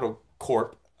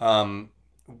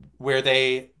 where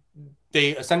they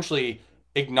essentially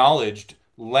acknowledged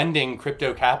lending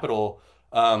crypto capital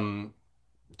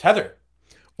tether.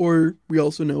 Or we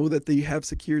also know that they have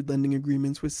secured lending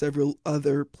agreements with several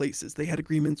other places. They had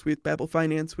agreements with Babel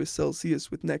Finance, with Celsius,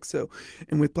 with Nexo,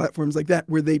 and with platforms like that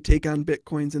where they take on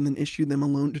bitcoins and then issue them a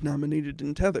loan denominated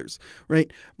in tethers,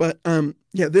 right? But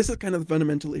yeah, this is kind of the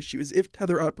fundamental issue: is if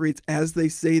Tether operates as they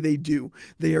say they do,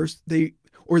 they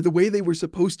or the way they were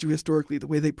supposed to historically, the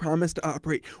way they promised to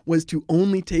operate was to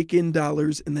only take in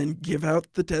dollars and then give out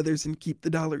the tethers and keep the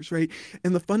dollars, right?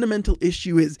 And the fundamental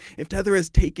issue is if Tether has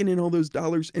taken in all those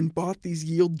dollars and bought these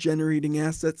yield generating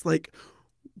assets, like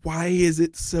why is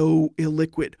it so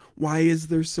illiquid? Why is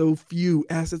there so few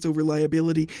assets over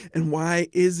liability? And why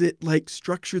is it like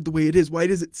structured the way it is? Why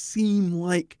does it seem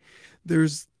like there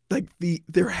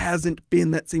hasn't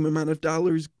been that same amount of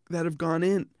dollars that have gone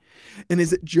in? And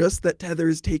is it just that Tether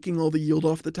is taking all the yield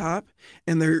off the top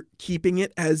and they're keeping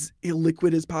it as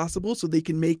illiquid as possible so they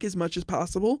can make as much as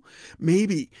possible?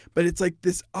 Maybe, but it's like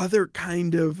this other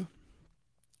kind of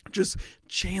just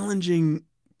challenging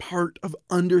part of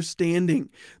understanding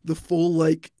the full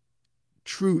like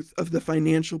truth of the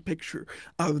financial picture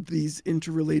of these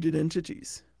interrelated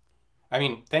entities. I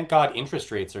mean, thank God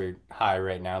interest rates are high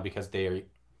right now because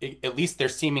at least they're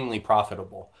seemingly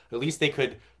profitable. At least they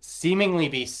could seemingly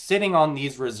be sitting on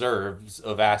these reserves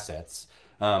of assets.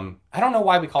 I don't know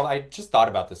why I just thought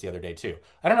about this the other day too.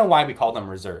 I don't know why we call them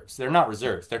reserves. They're not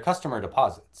reserves. They're customer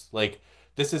deposits. Like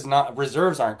this is not,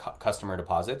 reserves aren't customer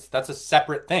deposits. That's a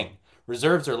separate thing.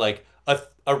 Reserves are like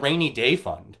a rainy day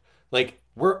fund. Like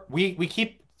we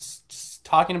keep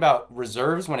talking about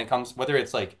reserves when it comes, whether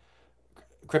it's like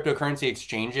cryptocurrency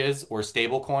exchanges or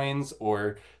stable coins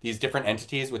or these different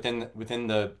entities within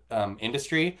the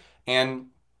industry. And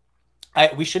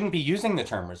we shouldn't be using the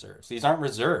term reserves. These aren't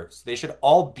reserves. They should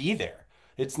all be there.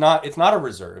 It's not a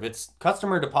reserve. It's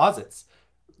customer deposits.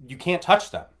 You can't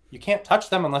touch them. You can't touch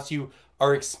them unless you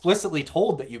are explicitly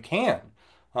told that you can.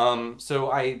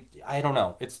 So I don't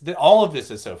know. All of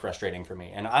this is so frustrating for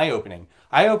me and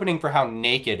eye-opening for how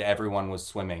naked everyone was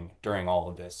swimming during all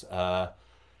of this.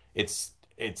 It's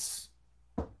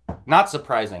not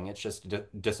surprising. It's just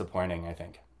disappointing, I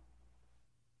think.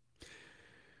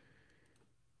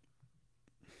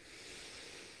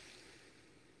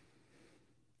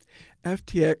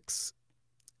 FTX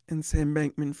and Sam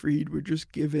Bankman-Fried were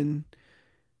just given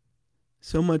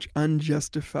so much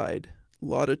unjustified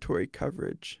laudatory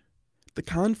coverage The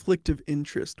conflict of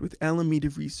interest with Alameda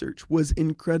Research was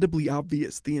incredibly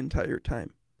obvious the entire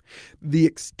time. The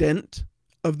extent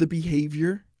of the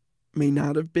behavior may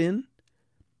not have been,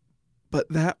 but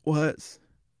that was.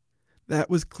 That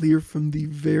was clear from the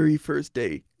very first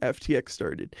day FTX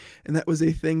started. And that was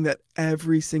a thing that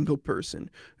every single person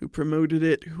who promoted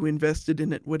it, who invested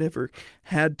in it, whatever,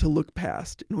 had to look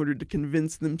past in order to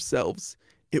convince themselves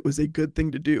it was a good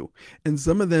thing to do. And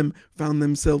some of them found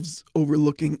themselves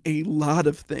overlooking a lot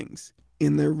of things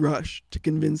in their rush to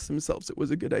convince themselves it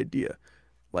was a good idea,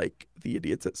 like the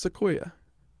idiots at Sequoia.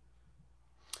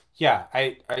 Yeah,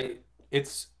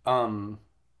 it's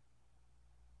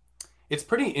it's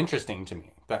pretty interesting to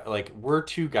me that like we're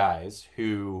two guys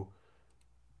who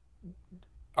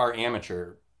are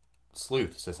amateur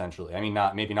sleuths essentially. I mean,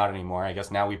 not maybe not anymore. I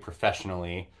guess now we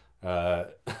professionally uh,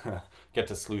 get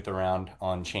to sleuth around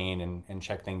on chain and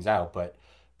check things out. But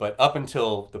up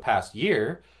until the past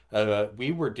year,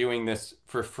 we were doing this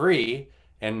for free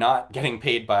and not getting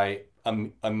paid by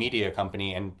a media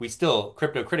company. And we still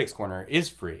Crypto Critics Corner is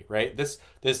free, right?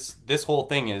 This whole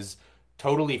thing is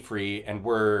totally free, and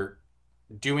we're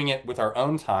doing it with our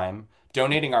own time,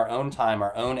 donating our own time,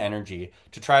 our own energy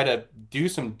to try to do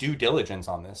some due diligence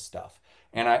on this stuff.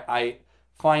 And I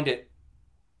find it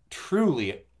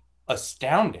truly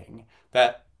astounding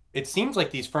that it seems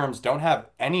like these firms don't have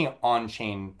any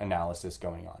on-chain analysis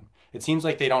going on. It seems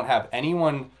like they don't have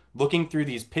anyone looking through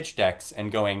these pitch decks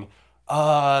and going,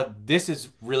 this is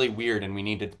really weird and we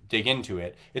need to dig into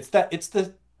it. It's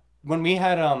the when we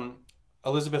had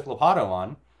Elizabeth Lopato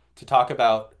on to talk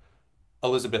about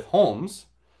Elizabeth Holmes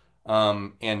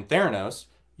and Theranos,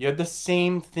 you had the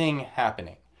same thing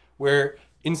happening, where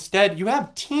instead you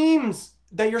have teams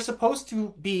that you're supposed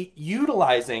to be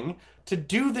utilizing to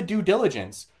do the due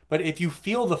diligence. But if you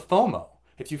feel the FOMO,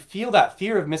 if you feel that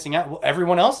fear of missing out, well,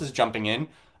 everyone else is jumping in.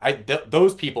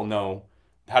 Those people know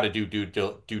how to do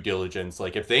due diligence.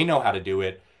 Like if they know how to do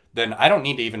it, then I don't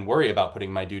need to even worry about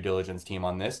putting my due diligence team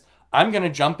on this. I'm gonna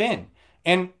jump in,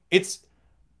 and it's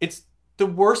the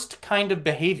worst kind of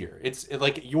behavior. It's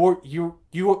like your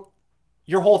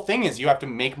whole thing is you have to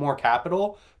make more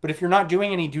capital, but if you're not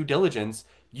doing any due diligence,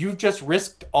 you've just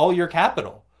risked all your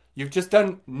capital. You've just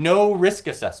done no risk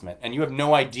assessment and you have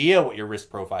no idea what your risk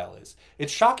profile is.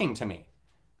 It's shocking to me.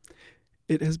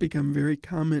 It has become very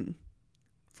common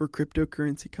for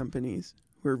cryptocurrency companies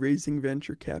who are raising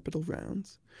venture capital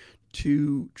rounds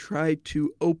to try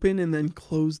to open and then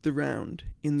close the round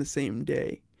in the same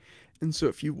day. And so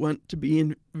if you want to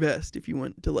invest, if you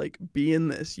want to like be in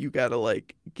this, you got to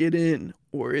like get in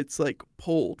or it's like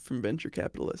pulled from venture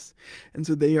capitalists. And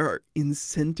so they are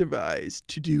incentivized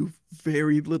to do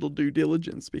very little due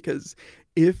diligence because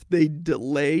if they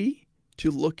delay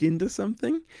to look into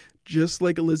something, just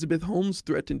like Elizabeth Holmes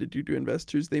threatened to do to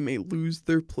investors, they may lose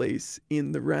their place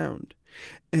in the round.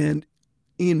 And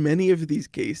in many of these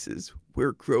cases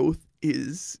where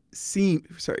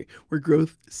where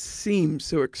growth seems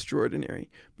so extraordinary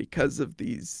because of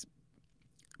these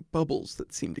bubbles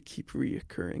that seem to keep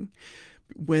reoccurring.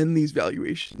 When these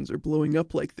valuations are blowing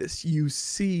up like this, you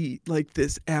see like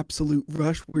this absolute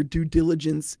rush where due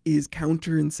diligence is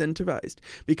counter incentivized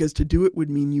because to do it would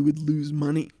mean you would lose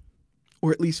money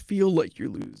or at least feel like you're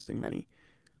losing money.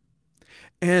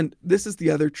 And this is the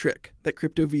other trick that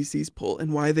crypto VCs pull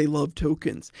and why they love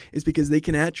tokens is because they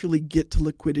can actually get to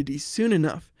liquidity soon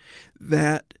enough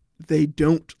that they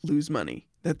don't lose money,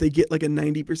 that they get like a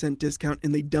 90% discount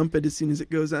and they dump it as soon as it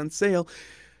goes on sale.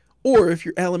 Or if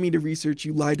you're Alameda Research,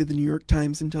 you lie to the New York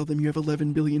Times and tell them you have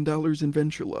 $11 billion in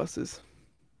venture losses.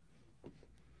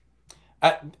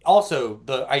 Also,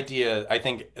 the idea, I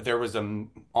think there was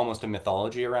almost a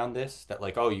mythology around this that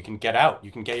like, oh, you can get out,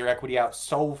 you can get your equity out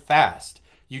so fast.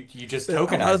 You just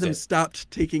A lot of tokenize them it. stopped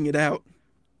taking it out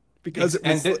because it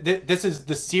And was this is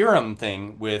the serum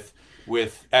thing with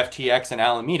FTX and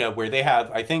Alameda, where they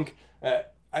have, I think,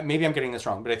 maybe I'm getting this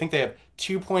wrong, but I think they have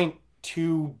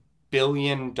 $2.2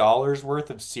 billion worth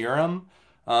of serum.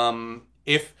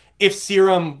 If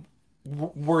serum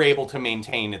were able to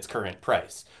maintain its current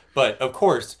price, but of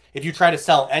course, if you try to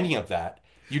sell any of that,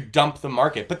 you dump the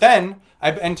market. But then,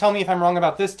 and tell me if I'm wrong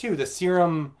about this too, the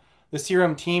serum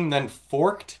team then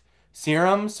forked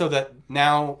serum so that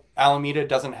now Alameda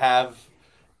doesn't have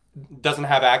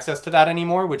access to that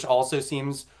anymore, which also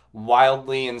seems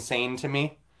wildly insane to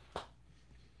me.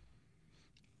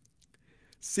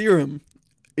 Serum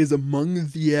is among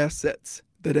the assets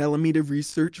that Alameda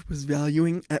Research was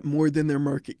valuing at more than their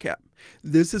market cap.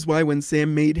 This is why when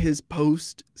Sam made his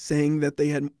post saying that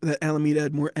Alameda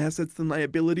had more assets than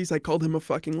liabilities, I called him a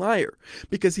fucking liar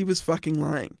because he was fucking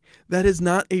lying. That is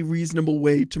not a reasonable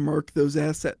way to mark those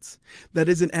assets. That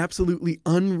is an absolutely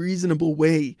unreasonable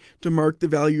way to mark the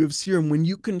value of Serum when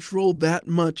you control that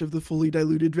much of the fully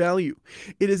diluted value.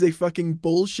 It is a fucking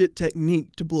bullshit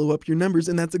technique to blow up your numbers,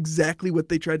 and that's exactly what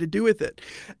they tried to do with it.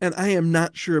 And I am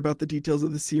not sure about the details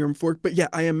of the Serum fork, but yeah,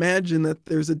 I imagine that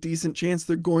there's a decent chance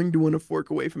they're going to want to fork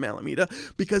away from Alameda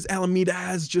because Alameda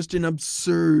has just an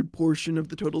absurd portion of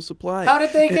the total supply. How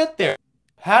did they get there?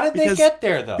 How did they Because get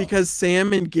there, though? because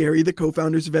Sam and Gary, the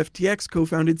co-founders of FTX,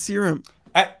 co-founded Serum.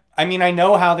 I mean, I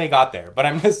know how they got there, but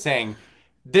I'm just saying,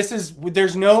 I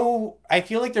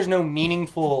feel like there's no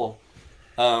meaningful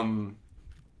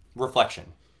reflection.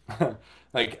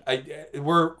 Like,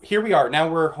 here we are, now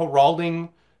we're heralding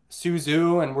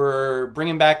Suzu and we're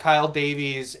bringing back Kyle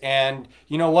Davies, and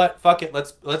you know what? Fuck it,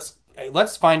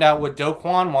 let's find out what Do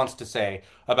Kwon wants to say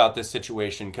about this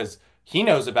situation, because he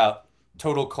knows about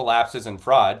total collapses and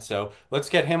fraud. So let's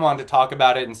get him on to talk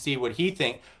about it and see what he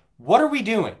thinks. What are we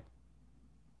doing?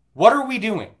 What are we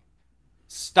doing?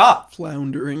 Stop.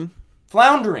 Floundering,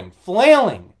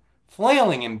 Flailing,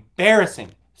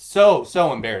 embarrassing. So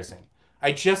embarrassing.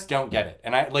 I just don't get it.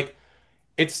 And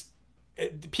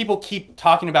people keep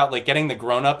talking about like getting the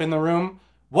grown up in the room.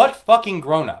 What fucking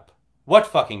grown up? What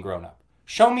fucking grown up?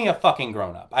 Show me a fucking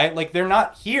grown up. They're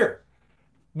not here.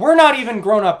 We're not even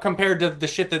grown up compared to the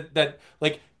shit that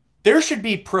there should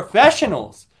be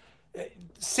professionals.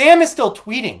 Sam is still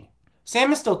tweeting.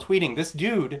 This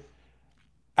dude,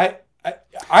 I'm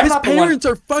his not the one. parents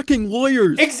are fucking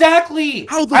lawyers. Exactly.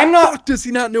 How the fuck does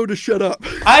he not know to shut up?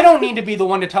 I don't need to be the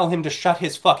one to tell him to shut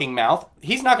his fucking mouth.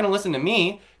 He's not going to listen to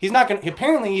me.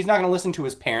 Apparently he's not going to listen to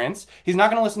his parents. He's not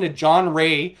going to listen to John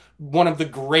Ray, one of the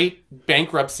great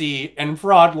bankruptcy and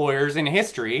fraud lawyers in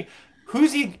history.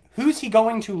 Who's he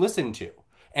going to listen to?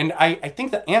 And I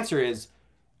think the answer is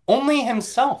only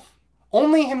himself.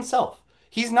 Only himself.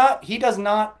 He does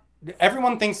not,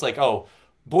 everyone thinks like, oh,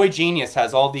 Boy Genius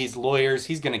has all these lawyers.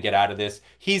 He's going to get out of this.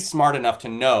 He's smart enough to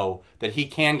know that he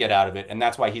can get out of it, and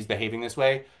that's why he's behaving this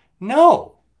way.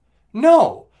 No.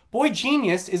 Boy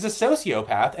Genius is a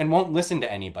sociopath and won't listen to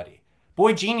anybody.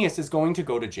 Boy Genius is going to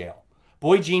go to jail.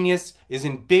 Boy Genius is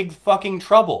in big fucking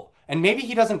trouble. And maybe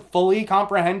he doesn't fully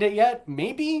comprehend it yet.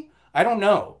 Maybe. I don't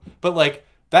know. But like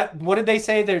that, what did they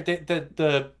say?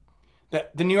 The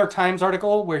New York Times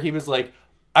article where he was like,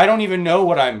 I don't even know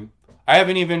what I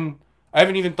haven't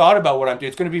even thought about what I'm doing.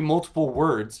 It's going to be multiple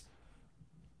words.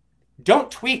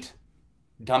 Don't tweet,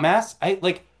 dumbass.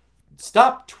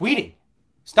 Stop tweeting.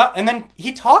 Stop. And then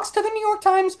he talks to the New York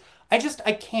Times. I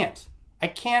can't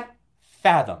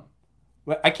fathom.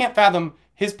 I can't fathom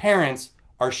his parents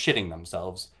are shitting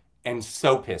themselves and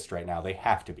so pissed right now. They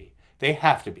have to be.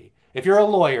 If you're a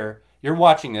lawyer, you're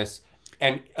watching this,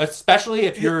 and especially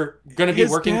if you're going to be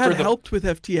working for the... His dad helped with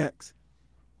FTX.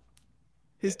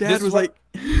 His dad was like...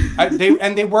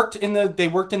 they worked in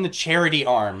the charity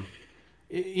arm.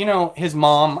 You know, his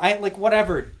mom,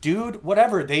 whatever, dude,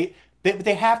 whatever. They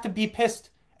have to be pissed.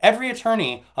 Every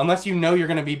attorney, unless you know you're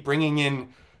going to be bringing in,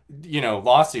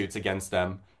 lawsuits against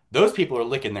them, those people are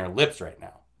licking their lips right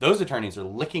now. Those attorneys are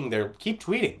keep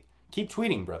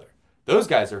tweeting, brother. Those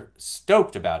guys are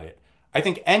stoked about it. I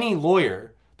think any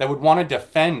lawyer that would want to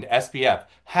defend SBF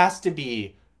has to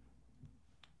be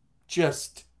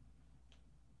just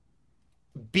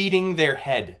beating their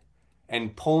head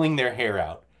and pulling their hair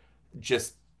out,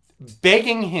 just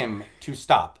begging him to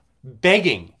stop.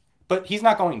 Begging. But he's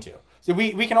not going to. So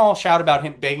we can all shout about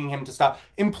him begging him to stop.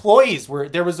 Employees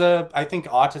there was I think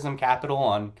Autism Capital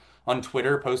on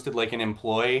Twitter posted like an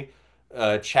employee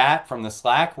chat from the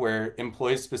Slack where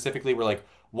employees specifically were like,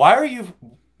 why are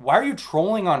you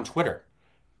trolling on Twitter?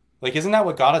 Like, isn't that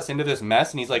what got us into this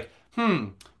mess? And he's like,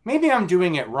 maybe I'm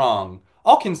doing it wrong.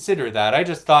 I'll consider that. I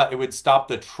just thought it would stop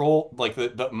the troll, like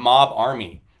the mob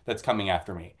army that's coming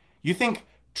after me. You think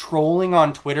trolling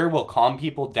on Twitter will calm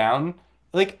people down?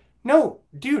 Like, no,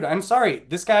 dude, I'm sorry.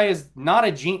 This guy is not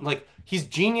a genius. Like, he's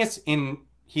genius in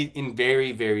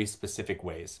very, very specific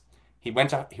ways. He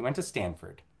went to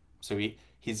Stanford. So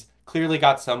he's clearly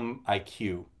got some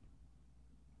IQ.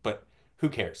 But who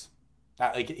cares?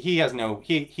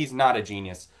 He's not a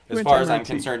genius as far as I'm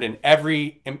concerned in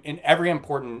every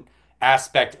important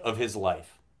aspect of his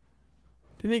life.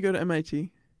 Didn't he go to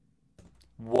MIT?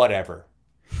 Whatever.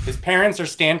 His parents are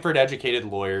Stanford educated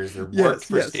lawyers. They worked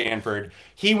for Stanford.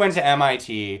 He went to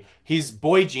MIT. He's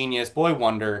boy genius, boy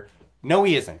wonder. No,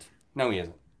 he isn't.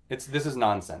 This is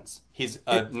nonsense. He's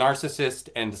a narcissist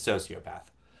and a sociopath.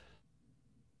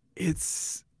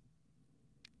 It's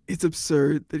It's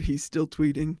absurd that he's still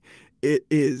tweeting. It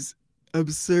is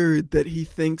absurd that he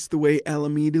thinks the way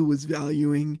Alameda was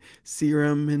valuing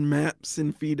Serum and Maps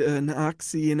and FIDA and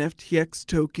Oxy and FTX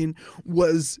token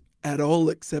was at all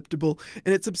acceptable.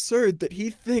 And it's absurd that he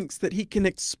thinks that he can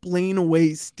explain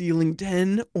away stealing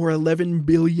 10 or $11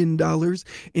 billion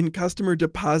in customer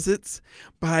deposits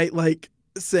by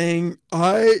saying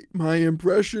my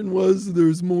impression was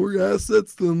there's more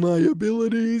assets than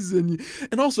liabilities. And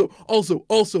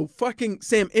also fucking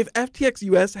Sam, if FTX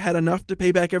US had enough to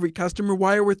pay back every customer,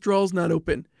 why are withdrawals not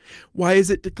open? Why is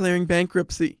it declaring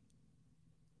bankruptcy?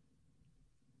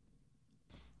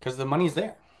 Because the money's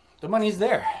there. The money's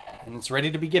there, and it's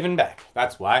ready to be given back.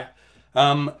 That's why.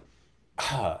 Um,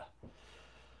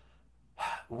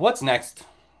 what's next,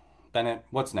 Bennett?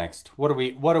 What's next? What are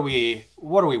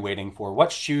we waiting for?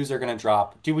 What shoes are going to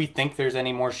drop? Do we think there's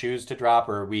any more shoes to drop,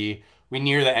 or are we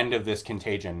near the end of this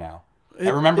contagion now? I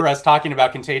It, remember it, us talking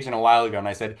about contagion a while ago, and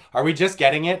I said, "Are we just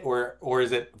getting it, or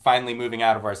is it finally moving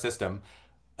out of our system?"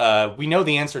 We know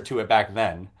the answer to it back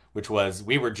then, which was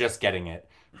we were just getting it.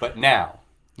 But now,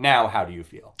 how do you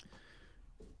feel?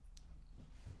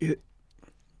 it,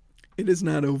 it is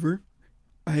not over.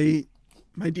 I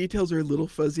My details are a little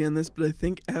fuzzy on this, but I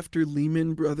think after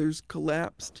Lehman Brothers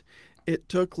collapsed, it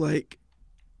took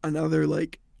another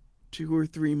 2 or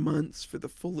 3 months for the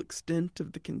full extent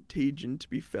of the contagion to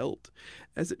be felt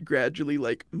as it gradually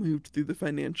moved through the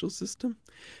financial system.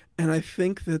 And I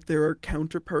think that there are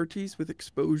counterparties with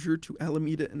exposure to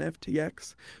Alameda and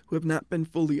FTX who have not been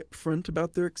fully upfront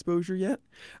about their exposure yet.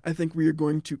 I think we are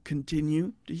going to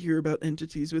continue to hear about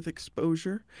entities with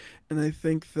exposure, and I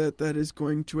think that that is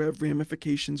going to have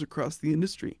ramifications across the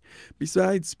industry.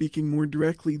 Besides, speaking more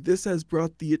directly, this has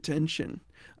brought the attention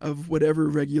of whatever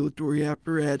regulatory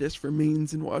apparatus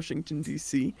remains in Washington,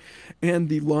 D.C., and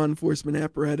the law enforcement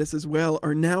apparatus as well,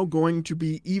 are now going to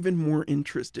be even more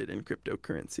interested in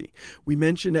cryptocurrency. We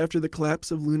mentioned after the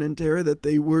collapse of Luna and Terra that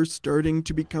they were starting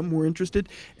to become more interested,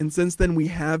 and since then we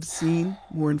have seen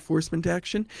more enforcement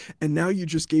action, and now you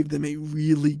just gave them a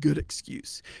really good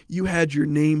excuse. You had your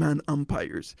name on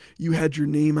umpires, you had your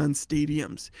name on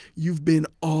stadiums, you've been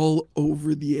all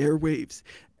over the airwaves.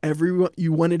 Everyone,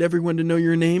 you wanted everyone to know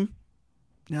your name.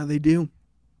 Now they do.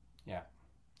 Yeah.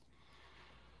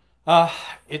 Uh,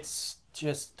 it's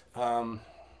just,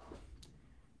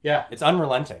 yeah, it's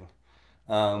unrelenting.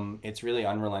 It's really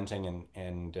unrelenting,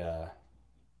 and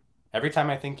every time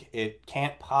I think it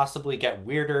can't possibly get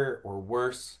weirder or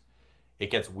worse,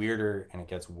 it gets weirder and it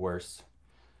gets worse.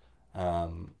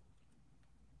 Um,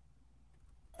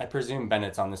 I presume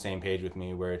Bennett's on the same page with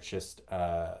me, where it's just,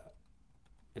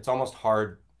 it's almost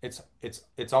hard.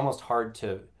 It's almost hard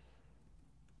to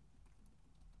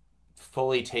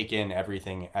fully take in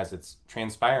everything as it's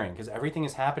transpiring because everything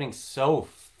is happening so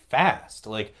fast.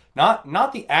 Like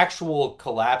not the actual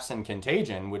collapse and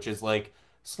contagion, which is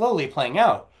slowly playing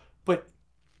out, but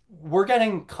we're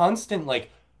getting constant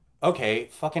okay,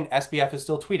 fucking SBF is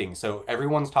still tweeting, so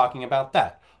everyone's talking about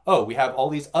that. Oh, we have all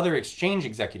these other exchange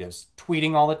executives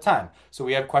tweeting all the time, so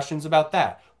we have questions about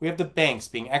that. We have the banks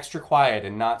being extra quiet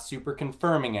and not super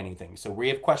confirming anything, so we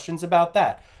have questions about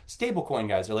that. Stablecoin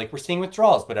guys are like, we're seeing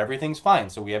withdrawals, but everything's fine,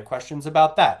 so we have questions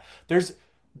about that. There's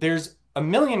a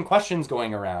million questions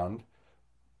going around,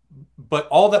 but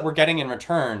all that we're getting in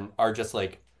return are just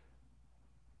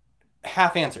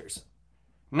half answers,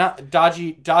 not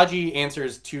dodgy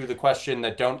answers to the question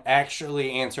that don't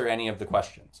actually answer any of the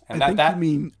questions. I And that think you that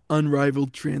mean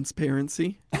unrivaled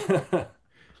transparency.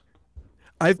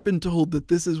 I've been told that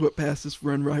this is what passes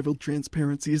for unrivaled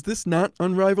transparency. Is this not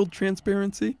unrivaled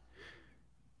transparency?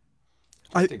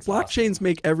 it's exhausting. Blockchains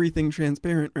make everything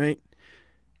transparent, right?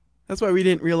 That's why we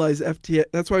didn't realize FTX.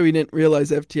 That's why we didn't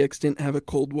realize FTX didn't have a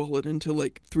cold wallet until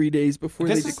 3 days before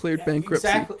they This is declared bankruptcy.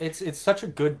 exactly it's such a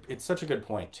good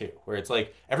point too, where it's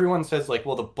everyone says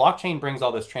well, the blockchain brings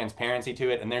all this transparency to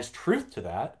it, and there's truth to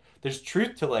that. There's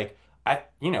truth to I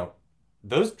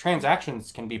those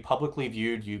transactions can be publicly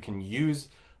viewed. You can use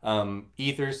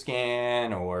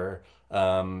Etherscan or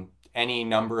any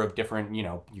number of different,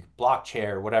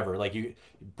 Blockchair, whatever, you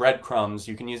breadcrumbs.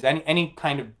 You can use any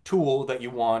kind of tool that you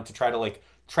want to try to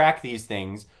track these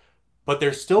things, but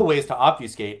there's still ways to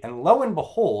obfuscate. And lo and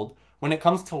behold, when it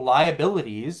comes to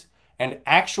liabilities and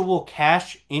actual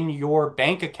cash in your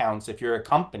bank accounts, if you're a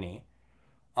company,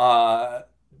 uh,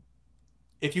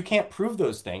 if you can't prove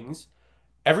those things,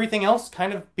 everything else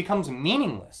kind of becomes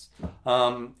meaningless.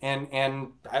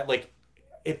 And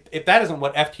if that isn't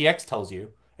what FTX tells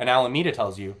you and Alameda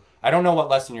tells you, I don't know what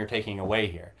lesson you're taking away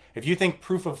here. If you think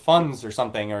proof of funds or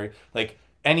something, or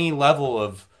any level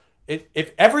of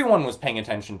if everyone was paying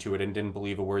attention to it and didn't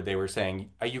believe a word they were saying,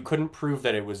 you couldn't prove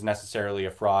that it was necessarily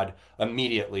a fraud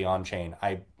immediately on chain.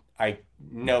 I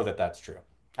know that that's true.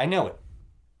 I know it.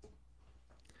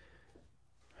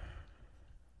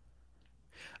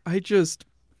 I just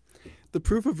the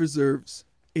proof of reserves.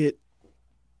 It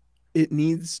it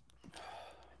needs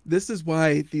This is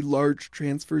why the large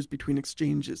transfers between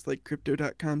exchanges like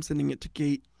crypto.com sending it to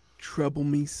Gate trouble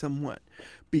me somewhat,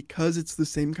 because it's the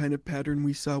same kind of pattern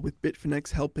we saw with Bitfinex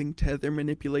helping Tether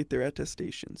manipulate their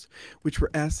attestations, which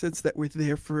were assets that were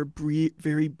there for a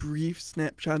very brief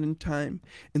snapshot in time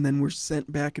and then were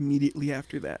sent back immediately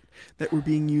after that, that were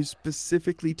being used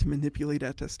specifically to manipulate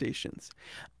attestations.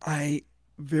 I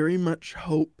very much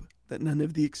hope that none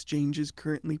of the exchanges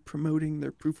currently promoting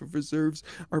their proof of reserves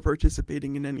are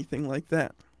participating in anything like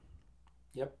that.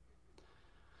 Yep.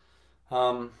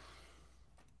 Um,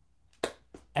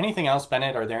 Anything else,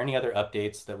 Bennett? Are there any other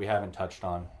updates that we haven't touched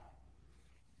on?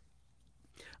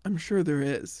 I'm sure there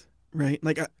is, right?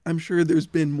 Like, I'm sure there's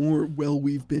been more while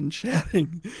we've been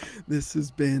chatting. This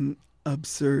has been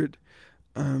absurd.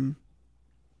 Um,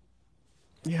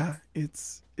 yeah,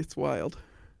 it's wild.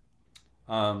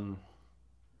 Um,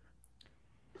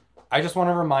 I just want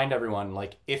to remind everyone,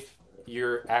 like, if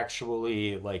you're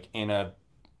actually like in a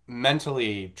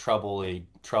mentally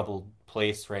troubled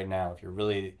place right now, if you're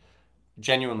really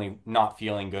genuinely not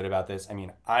feeling good about this, I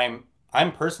mean, I'm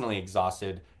personally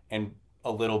exhausted and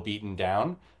a little beaten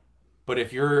down. But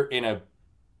if you're in a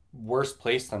worse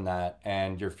place than that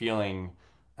and you're feeling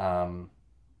um,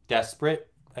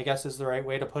 desperate, I guess is the right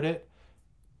way to put it,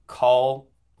 call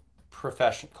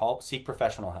seek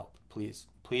professional help, please.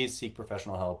 Please seek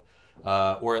professional help,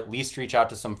 or at least reach out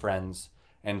to some friends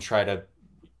and try to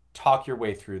talk your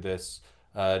way through this.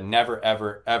 Never,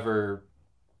 ever, ever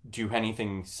do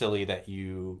anything silly that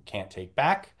you can't take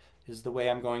back, is the way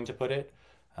I'm going to put it.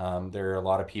 There are a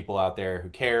lot of people out there who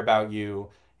care about you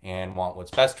and want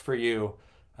what's best for you.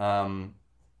 Um,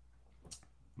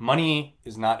 Money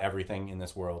is not everything in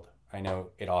this world. I know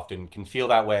it often can feel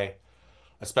that way,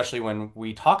 especially when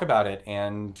we talk about it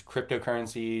and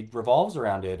cryptocurrency revolves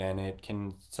around it, and it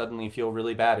can suddenly feel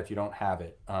really bad if you don't have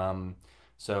it.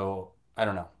 So I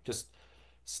don't know. Just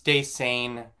stay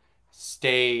sane,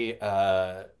 stay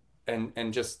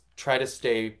and just try to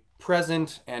stay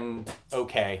present and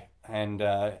okay. And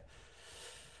I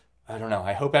don't know.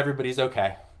 I hope everybody's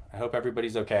okay. I hope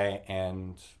everybody's okay,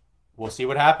 and we'll see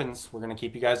what happens. We're gonna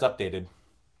keep you guys updated.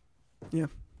 Yeah,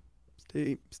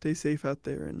 stay safe out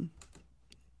there, and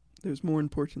there's more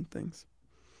important things.